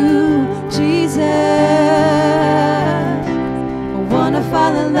you, Jesus. I wanna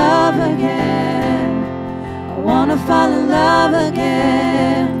fall in love again. I wanna fall in love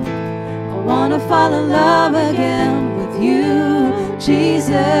again. I wanna fall in love again with you, Jesus.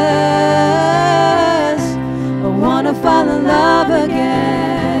 I wanna fall in love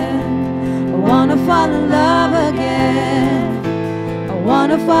again. I wanna fall in love again. I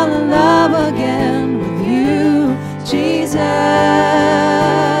wanna fall in love again with you, Jesus.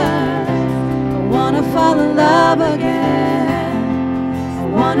 I wanna fall in love again. I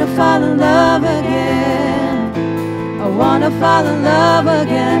wanna fall in love again. I wanna fall in love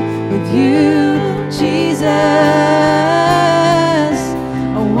again with you, Jesus.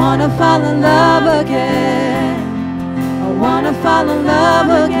 I wanna fall in love again. I wanna fall in love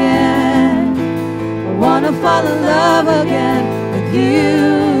again. I wanna fall in love again with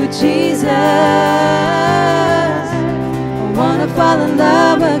you, Jesus. I wanna fall in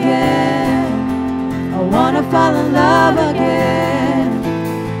love again. I wanna fall in love again.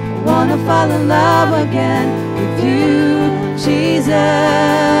 I wanna fall in love again with you, Jesus.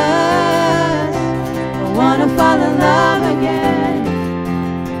 I wanna fall in love again.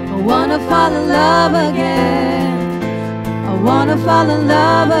 I wanna fall in love again. I wanna fall in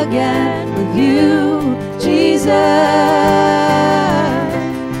love again with you, Jesus.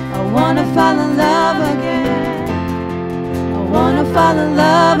 I wanna fall in love again. I wanna fall in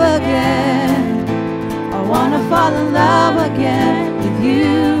love again. I wanna fall in love again with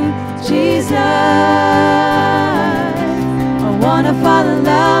you, Jesus. I wanna fall in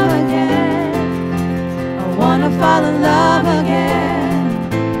love again. I wanna fall in love again.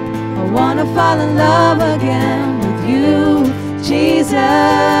 I wanna fall in love again with you, Jesus. I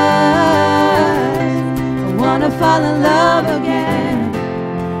wanna fall in love again.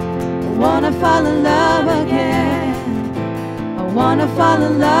 I wanna fall in love again. I wanna fall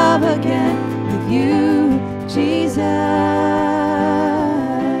in love again with you, Jesus.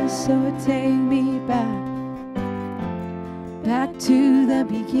 So take me back to the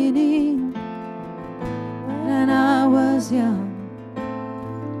beginning when I was young,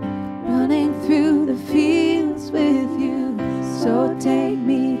 running through the fields with you. So take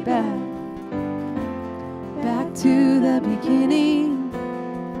me back to the beginning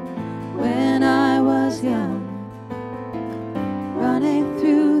when I was young, running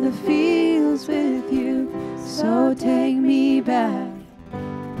through the fields with you. So take me back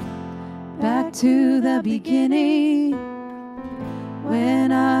to the beginning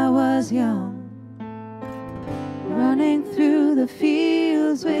when I was young, running through the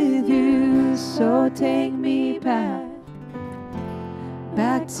fields with you. So take me back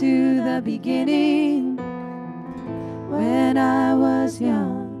to the beginning when I was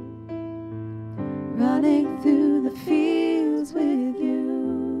young, running through the fields with you.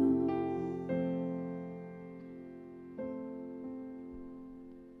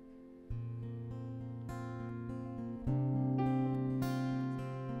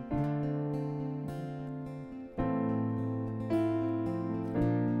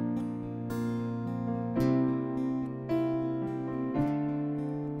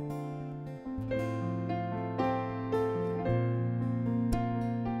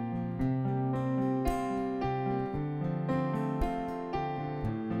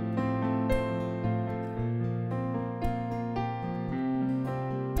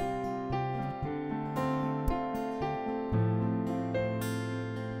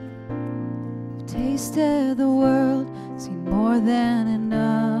 tasted the world, seen more than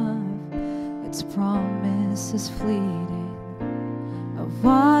enough. Its promise is fleeting. Of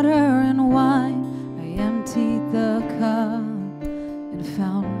water and wine, I emptied the cup and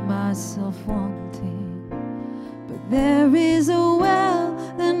found myself wanting. But there is a well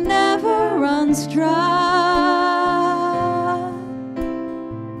that never runs dry.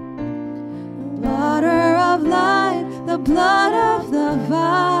 The water of life, the blood of the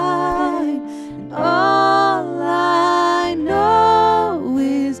vine, and all I know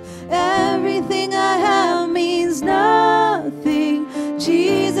is everything I have means nothing.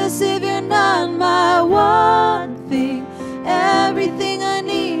 Jesus, if you're not my one thing, everything I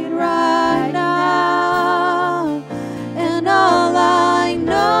need right now. And all I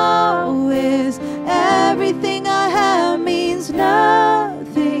know is everything I have means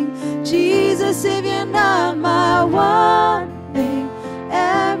nothing. Jesus, if you're not my one thing,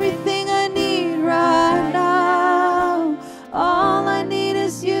 everything I need right now. All I need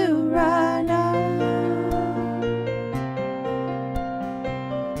is you right now.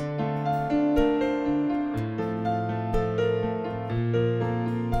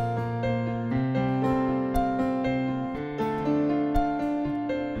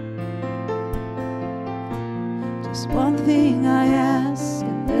 Just one thing I ask,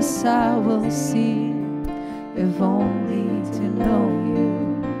 and this I will seek, if only to know you,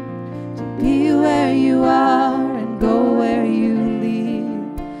 to be where you are and go where you lead.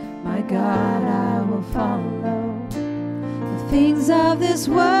 My God, I will follow. The things of this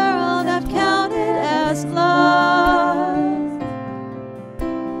world I've counted as lost.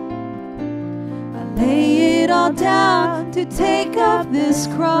 I lay it all down to take up this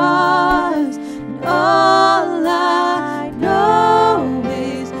cross. And all I know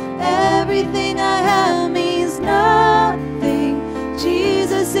is everything I have means nothing.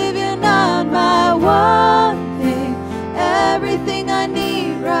 Jesus, if you're not my one thing, everything I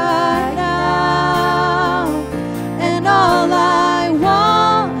need right now. And all I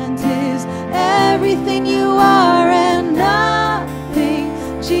want is everything you are and nothing.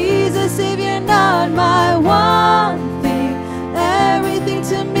 Jesus, if you're not my one thing, everything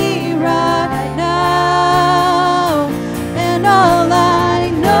to me right now. And all I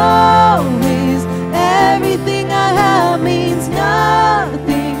know is everything I have means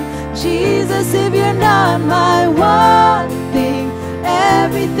nothing. Jesus, if you're not my one thing,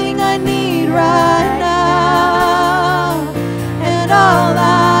 everything I need right now. And all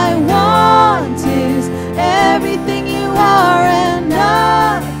I want is everything you are and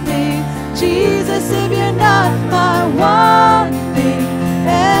nothing. Jesus, if you're not my one thing,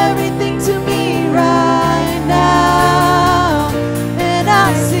 everything to me right now. And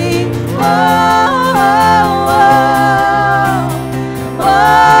I sing, oh, oh, oh, oh,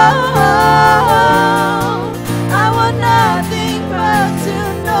 oh. I want nothing but to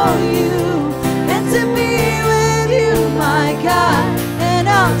know you and to be with you, my God. And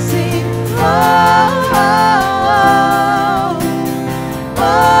I'll sing, oh, oh, oh,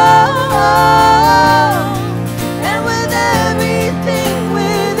 oh. And with everything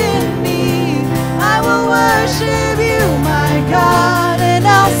within me, I will worship you, my God. And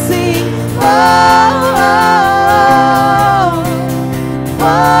I'll sing, oh, oh, oh,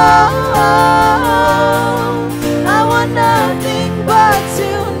 oh. I want nothing but to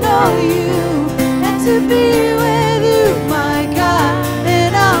know you and to be with you, my God.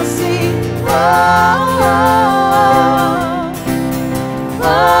 And I'll sing, oh, oh, oh,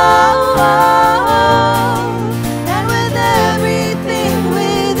 oh. And with everything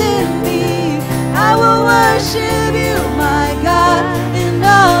within me, I will worship you, my God. And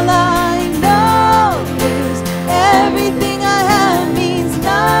all I know is everything I have means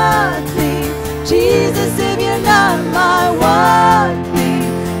nothing. Jesus, if you're not my one thing,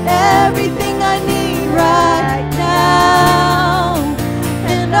 everything I need right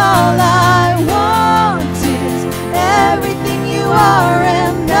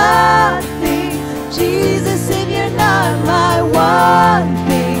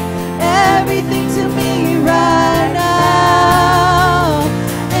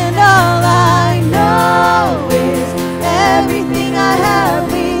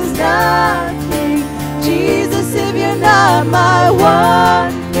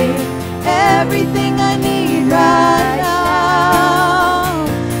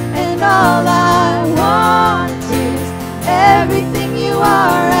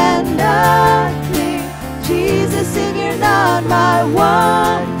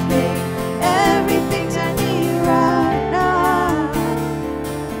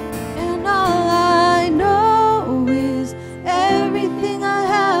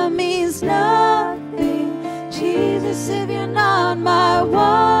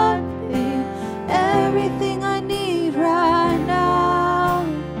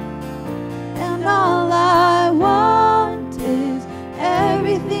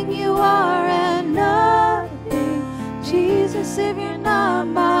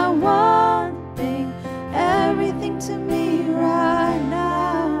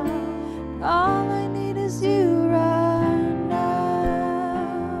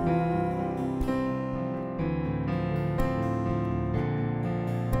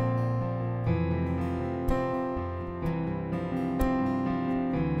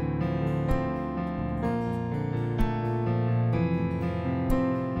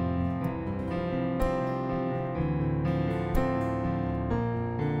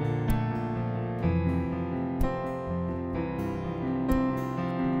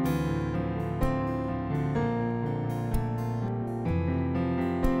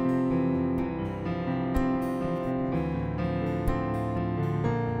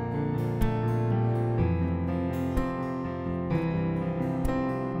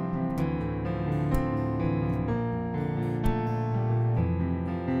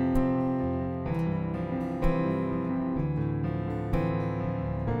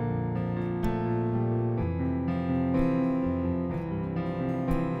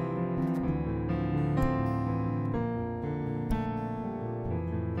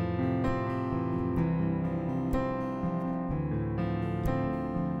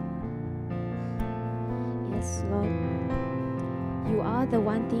you are the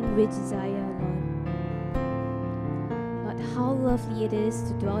one thing we desire, Lord. Lord, how lovely it is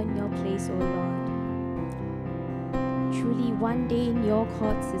to dwell in your place, O Lord. Truly, one day in your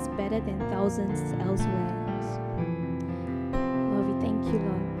courts is better than thousands elsewhere. Lord, we thank you,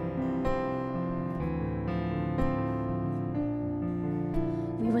 Lord.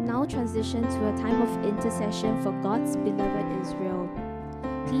 We will now transition to a time of intercession for God's beloved Israel.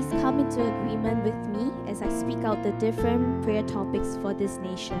 Please come into agreement with me as I speak out the different prayer topics for this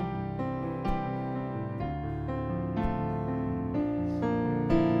nation.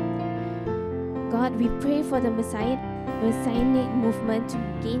 God, we pray for the Messianic movement to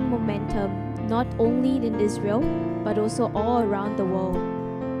gain momentum, not only in Israel, but also all around the world.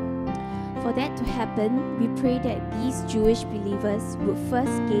 For that to happen, we pray that these Jewish believers would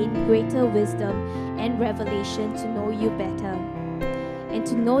first gain greater wisdom and revelation to know you better, and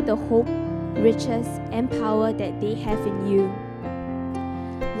to know the hope, riches, and power that they have in you.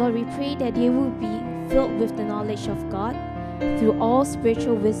 Lord, we pray that they will be filled with the knowledge of God through all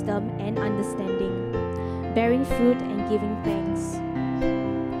spiritual wisdom and understanding, bearing fruit and giving thanks.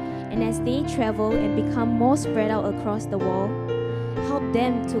 And as they travel and become more spread out across the world, help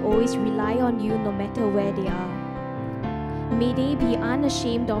them to always rely on you no matter where they are. May they be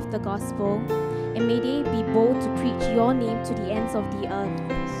unashamed of the gospel, and may they be bold to preach your name to the ends of the earth.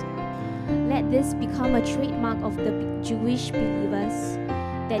 Let this become a trademark of the Jewish believers,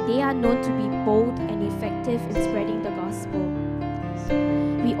 that they are known to be bold and effective in spreading the gospel.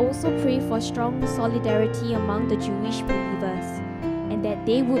 We also pray for strong solidarity among the Jewish believers, and that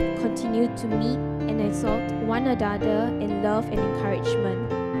they would continue to meet and exalt one another in love and encouragement.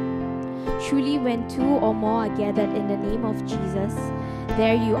 Truly, when two or more are gathered in the name of Jesus,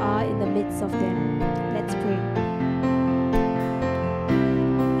 there you are in the midst of them. Let's pray.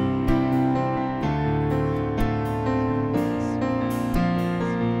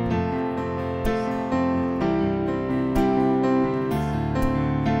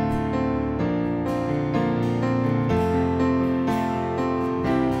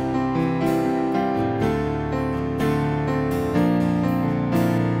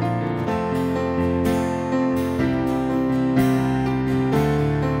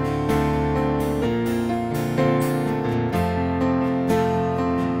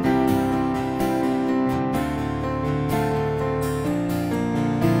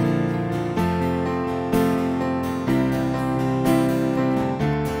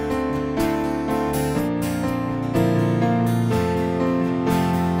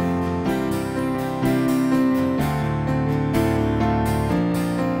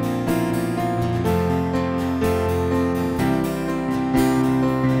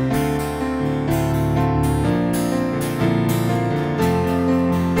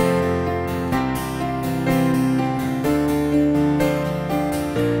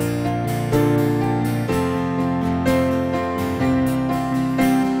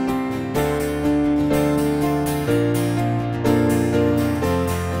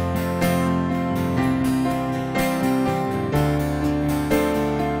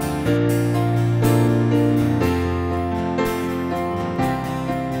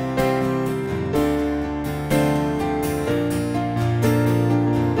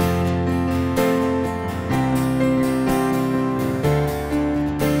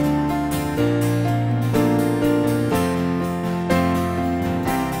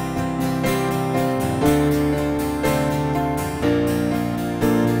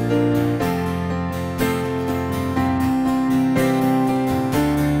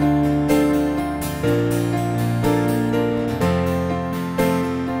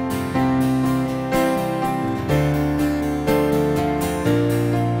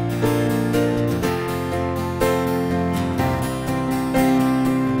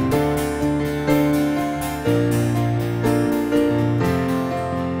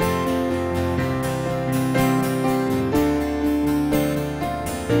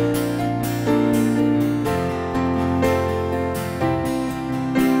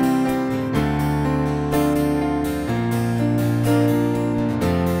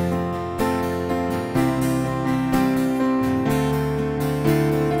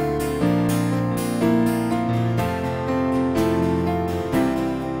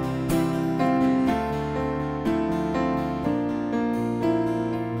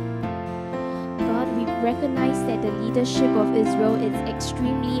 recognize that the leadership of Israel is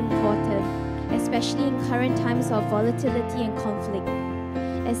extremely important, especially in current times of volatility and conflict.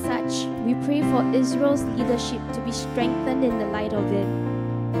 As such, we pray for Israel's leadership to be strengthened in the light of it.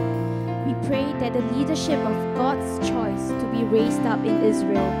 We pray that the leadership of God's choice to be raised up in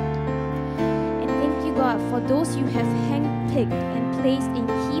Israel. And thank you, God, for those you have handpicked and placed in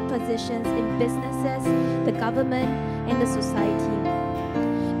key positions in businesses, the government, and the society.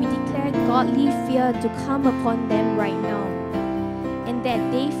 We declare godly fear to come upon them right now, and that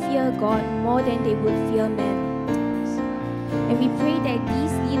they fear God more than they would fear men. And we pray that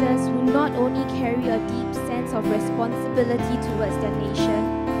these leaders will not only carry a deep sense of responsibility towards their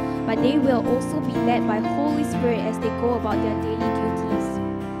nation, but they will also be led by Holy Spirit as they go about their daily duties.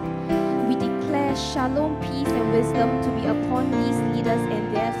 We declare shalom, peace, and wisdom to be upon these leaders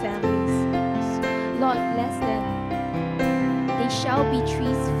and their families. Lord, bless them. They shall be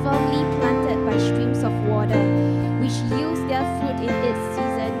trees firmly planted by streams of water, which yields their fruit in its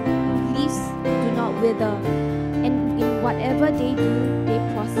season, whose leaves do not wither, and in whatever they do, they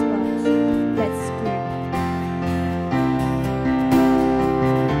prosper. Let's pray.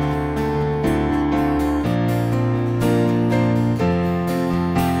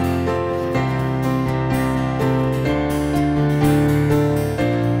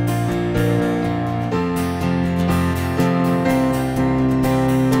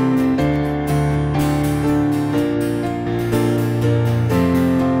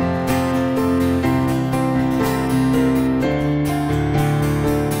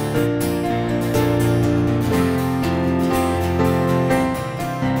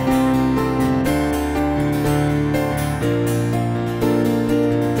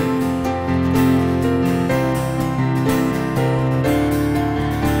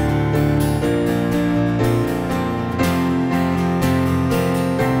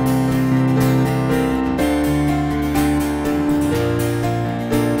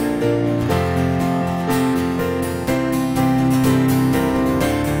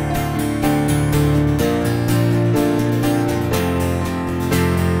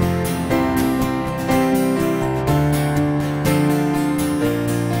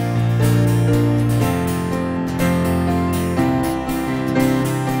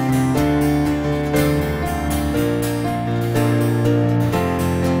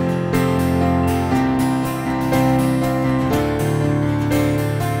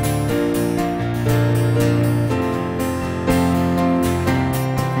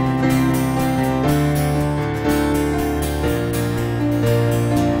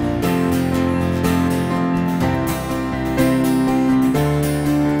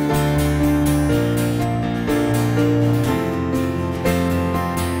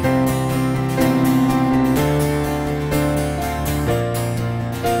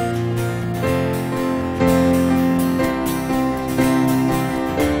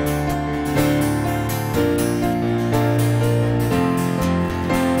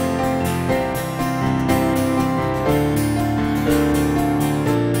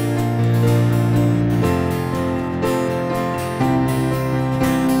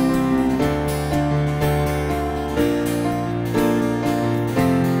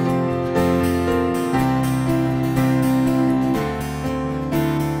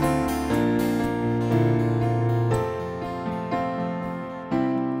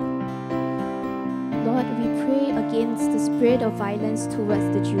 Spirit of violence towards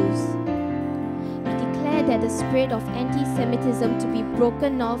the Jews. We declare that the spirit of anti-Semitism to be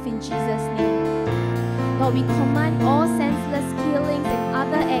broken off in Jesus' name. Lord, we command all senseless killings and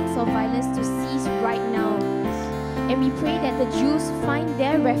other acts of violence to cease right now. And we pray that the Jews find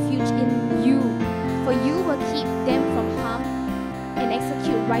their refuge in you, for you will keep them from harm and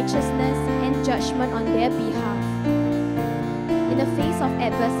execute righteousness and judgment on their behalf. In the face of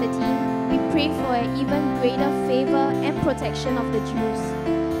adversity, we pray for an even greater favor and protection of the Jews,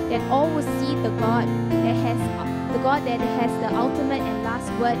 that all will see the God that has the ultimate and last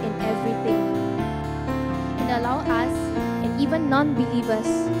word in everything, and allow us and even non-believers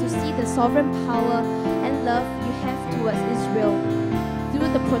to see the sovereign power and love you have towards Israel through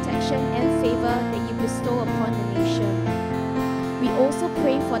the protection and favor that you bestow upon the nation. We also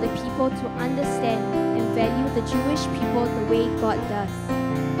pray for the people to understand and value the Jewish people the way God does,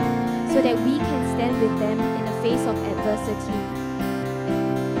 so that we can stand with them in the face of adversity.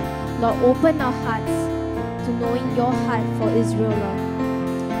 Lord, open our hearts to knowing your heart for Israel, Lord.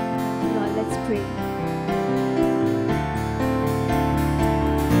 Lord, let's pray.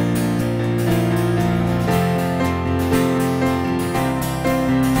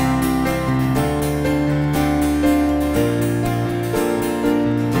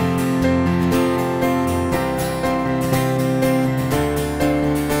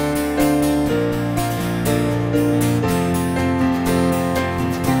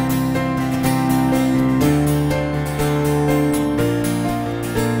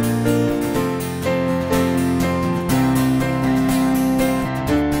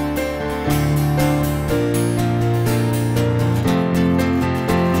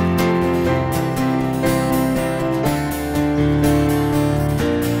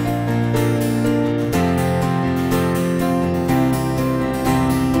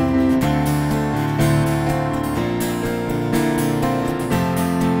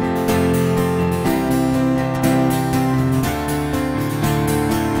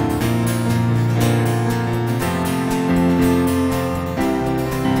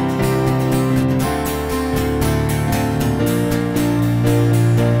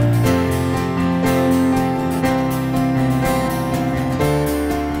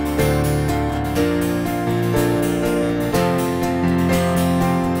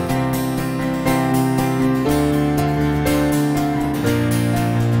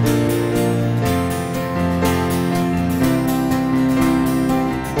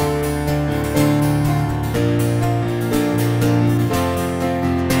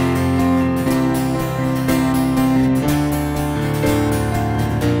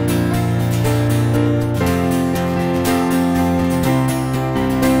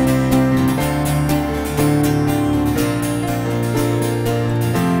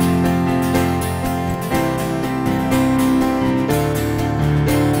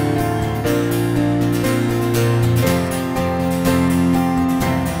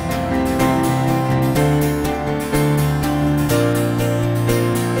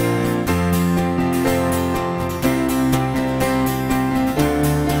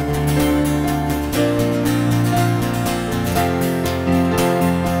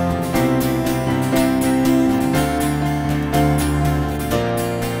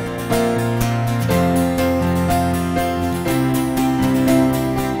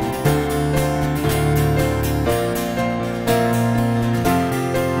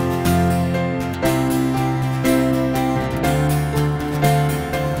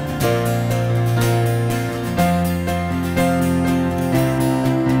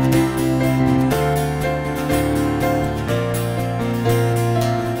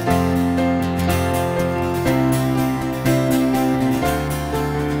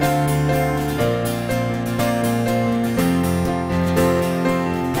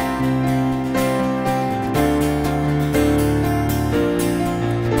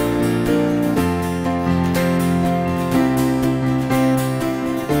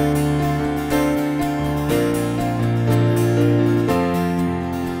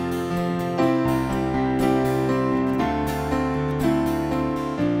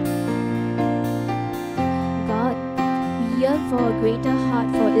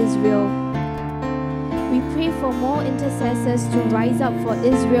 Israel. We pray for more intercessors to rise up for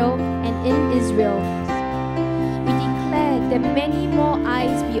Israel and in Israel. We declare that many more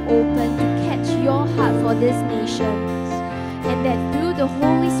eyes be opened to catch your heart for this nation, and that through the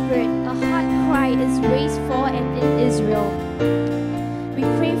Holy Spirit a heart cry is raised for and in Israel. We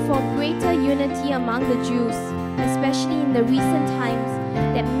pray for greater unity among the Jews, especially in the recent times,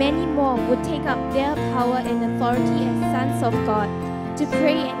 that many more would take up their power and authority as sons of God to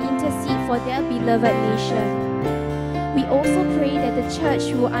pray and intercede for their beloved nation. We also pray that the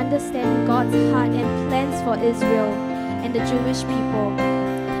church will understand God's heart and plans for Israel and the Jewish people,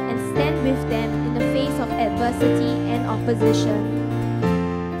 and stand with them in the face of adversity and opposition.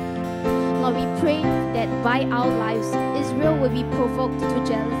 Lord, we pray that by our lives, Israel will be provoked to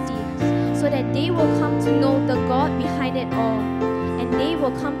jealousy, so that they will come to know the God behind it all, and they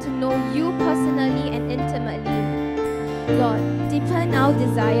will come to know you personally and intimately. Lord, deepen our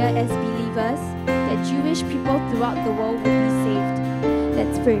desire as believers that Jewish people throughout the world will be saved.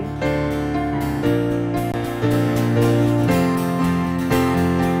 Let's pray.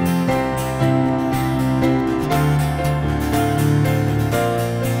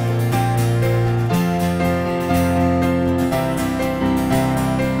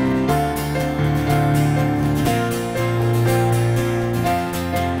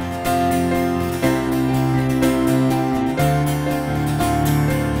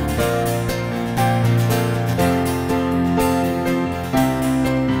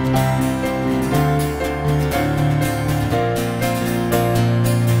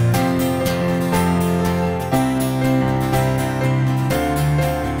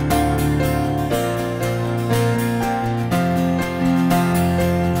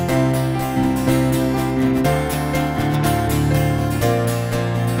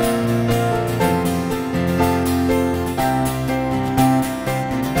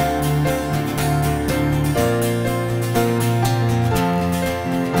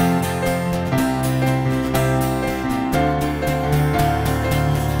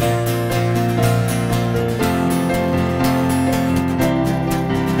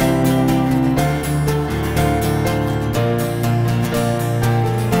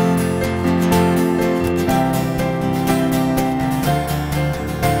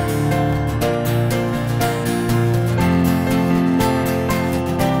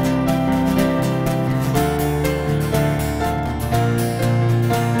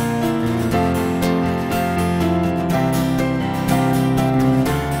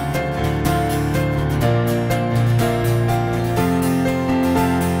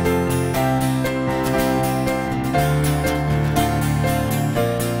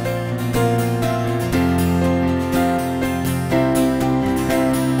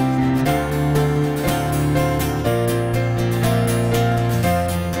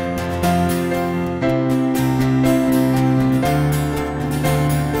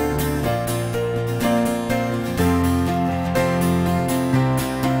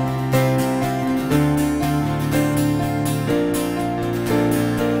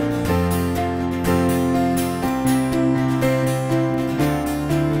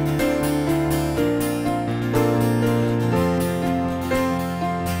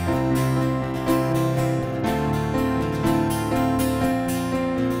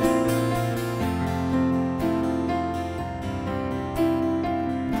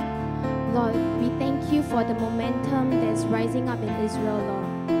 For the momentum that's rising up in Israel,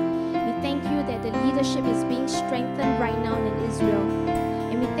 Lord. We thank you that the leadership is being strengthened right now in Israel.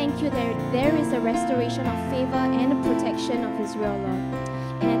 And we thank you that there is a restoration of favor and a protection of Israel, Lord.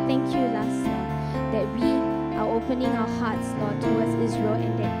 And I thank you, Lord, that we are opening our hearts, Lord, towards Israel,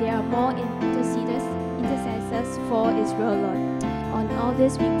 and that there are more intercessors for Israel, Lord. On all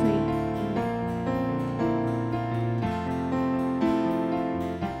this we pray.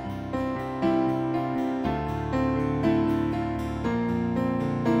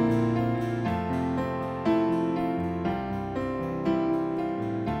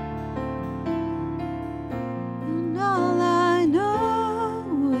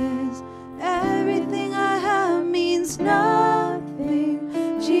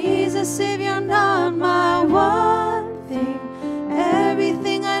 Savior, not my one thing.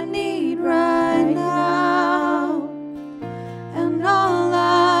 Everything I need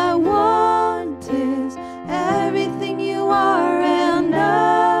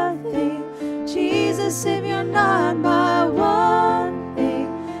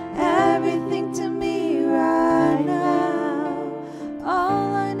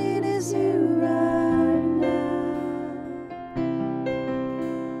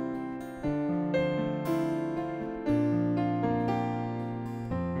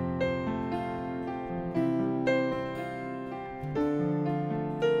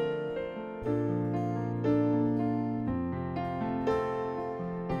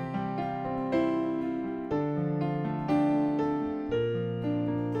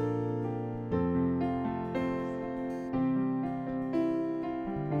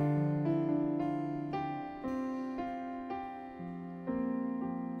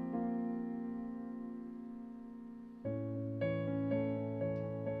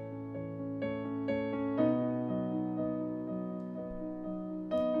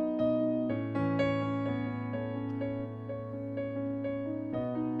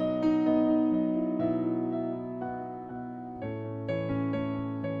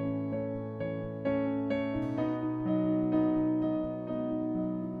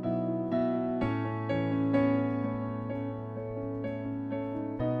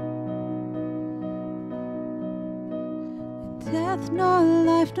death, nor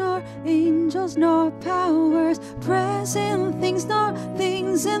life, nor angels, nor powers, present things, nor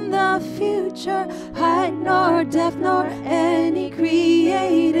things in the future, height, nor depth, nor any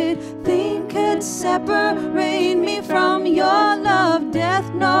created thing could separate me from your love. Death,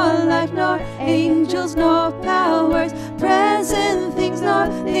 nor life, nor angels, nor powers, present things, nor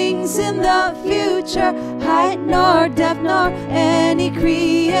things in the future, height, nor depth, nor any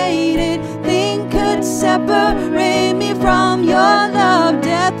created thing could separate me from your love.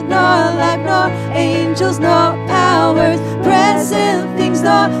 Death, nor life, nor angels, nor powers, present things,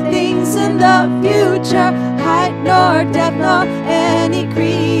 nor things in the future, height, nor depth, nor any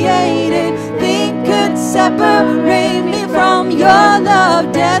created thing could separate me from your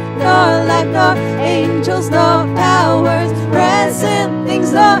love. Death, nor life, nor angels, nor powers, present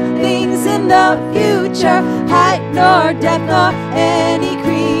things, nor things in the future, height, nor depth, nor any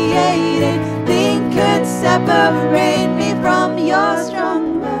created thing could separate me from your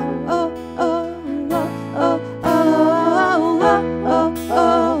strong love.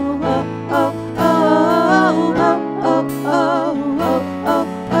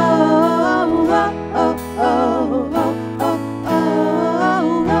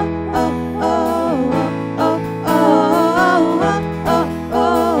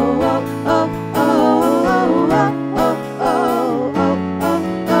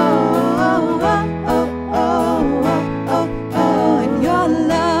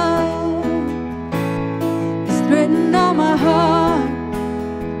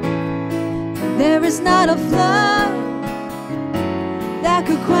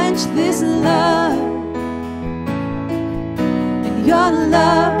 This love, and your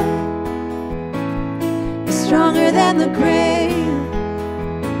love is stronger than the grave,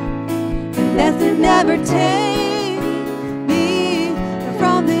 and death could never take me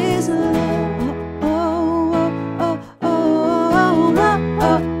from this love.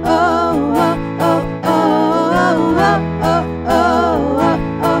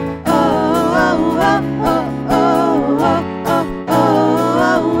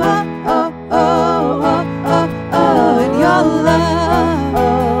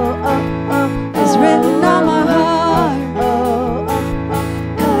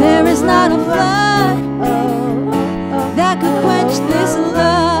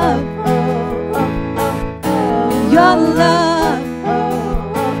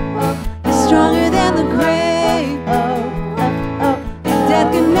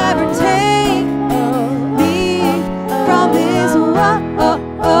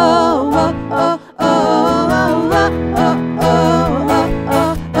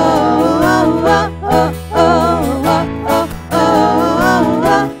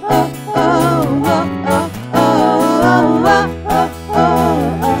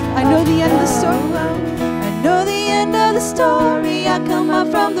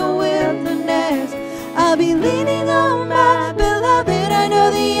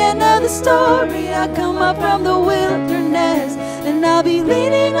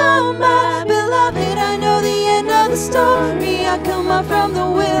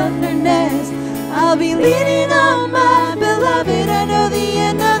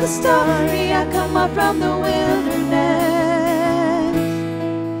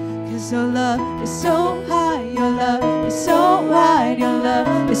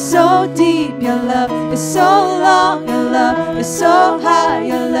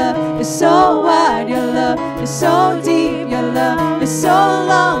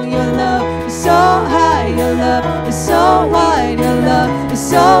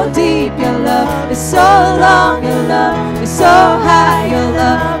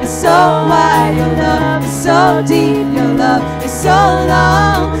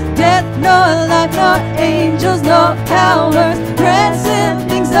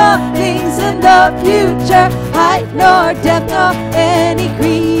 Future, height, nor depth, nor any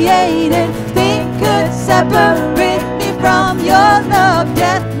created thing could separate me from your love.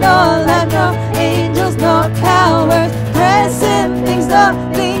 Death, nor life, nor angels, nor powers, present things, nor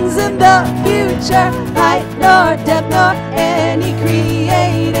things in the future, height, nor depth, nor any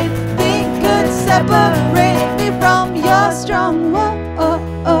created thing could separate me from your strong love.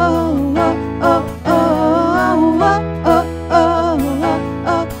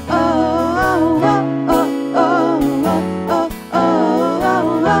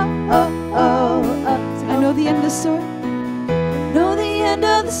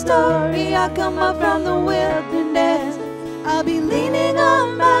 I come up from the wilderness. I'll be leaning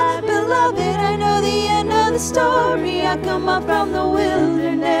on my beloved. I know the end of the story. I come up from the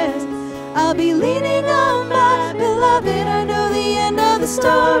wilderness. I'll be leaning on my beloved. I know the end of the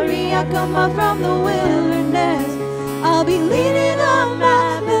story. I come up from the wilderness. I'll be leaning on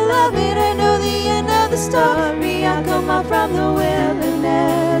my beloved. I know the end of the story. I'll come out from the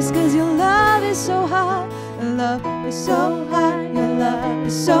wilderness, 'cause your love is so high. Your love is so high. Your love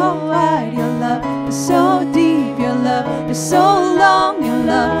is so wide. Your love is so deep. Your love is so long. Your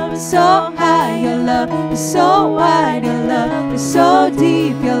love is so high. Your love is so wide. Your love is so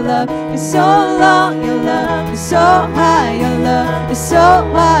deep. Your love is so long. Your love is so high. Your love is so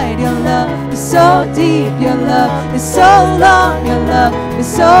wide. Your love is so deep. Your love is so long. Your love is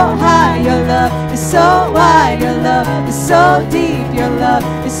so high. Your love is so wide. Your love is so deep. Your love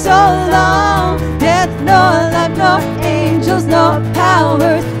is so long. Death, no life, no angels, no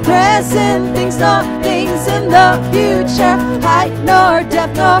powers, present things, no things in the future, height nor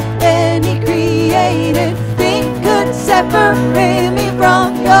depth nor any created thing could separate me from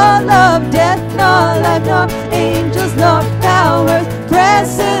your love. Death, no life, no angels, no powers,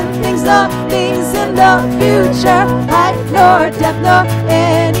 present things, no things in the future, height nor depth nor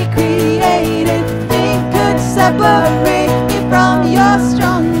any created thing could separate me from your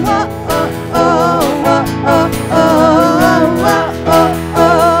strong love.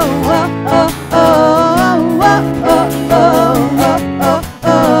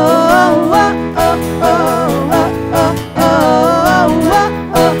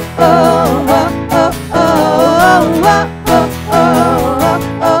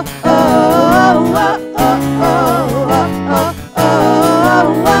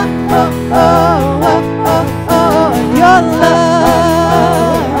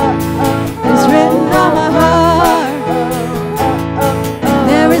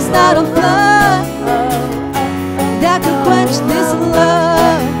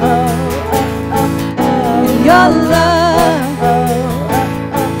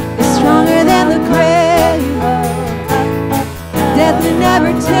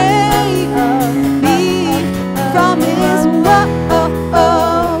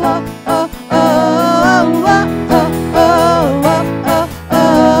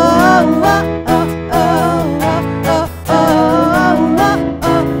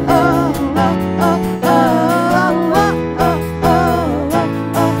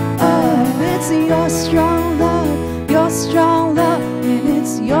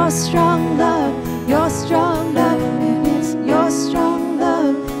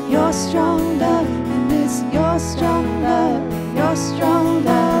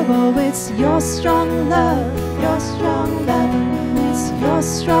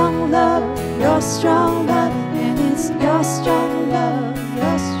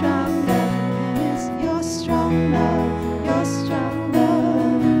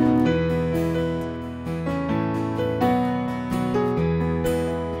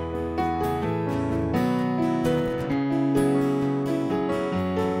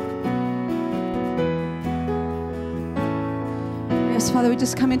 Father, we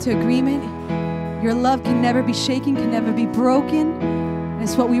just come into agreement. Your love can never be shaken, can never be broken. And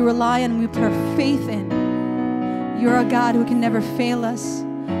it's what we rely on and we put our faith in. You're a God who can never fail us,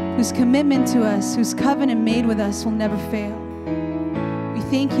 whose commitment to us, whose covenant made with us will never fail. We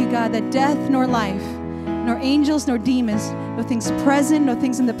thank you, God, that death nor life, nor angels nor demons, no things present, no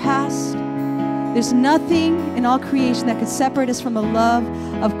things in the past, there's nothing in all creation that could separate us from the love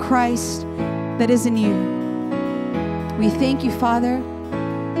of Christ that is in you. We thank you, Father,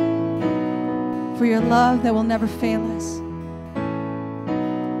 for your love that will never fail us.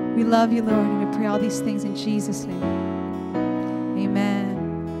 We love you, Lord, and we pray all these things in Jesus' name.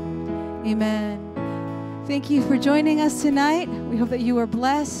 Amen. Amen. Thank you for joining us tonight. We hope that you were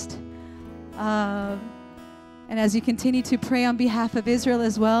blessed. And as you continue to pray on behalf of Israel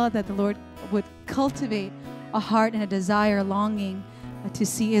as well, that the Lord would cultivate a heart and a desire, a longing to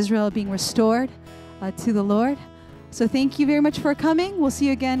see Israel being restored to the Lord. So thank you very much for coming. We'll see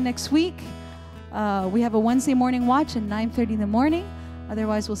you again next week. We have a Wednesday morning watch at 9:30 in the morning.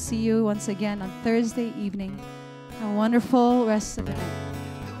 Otherwise, we'll see you once again on Thursday evening. Have a wonderful rest of the night.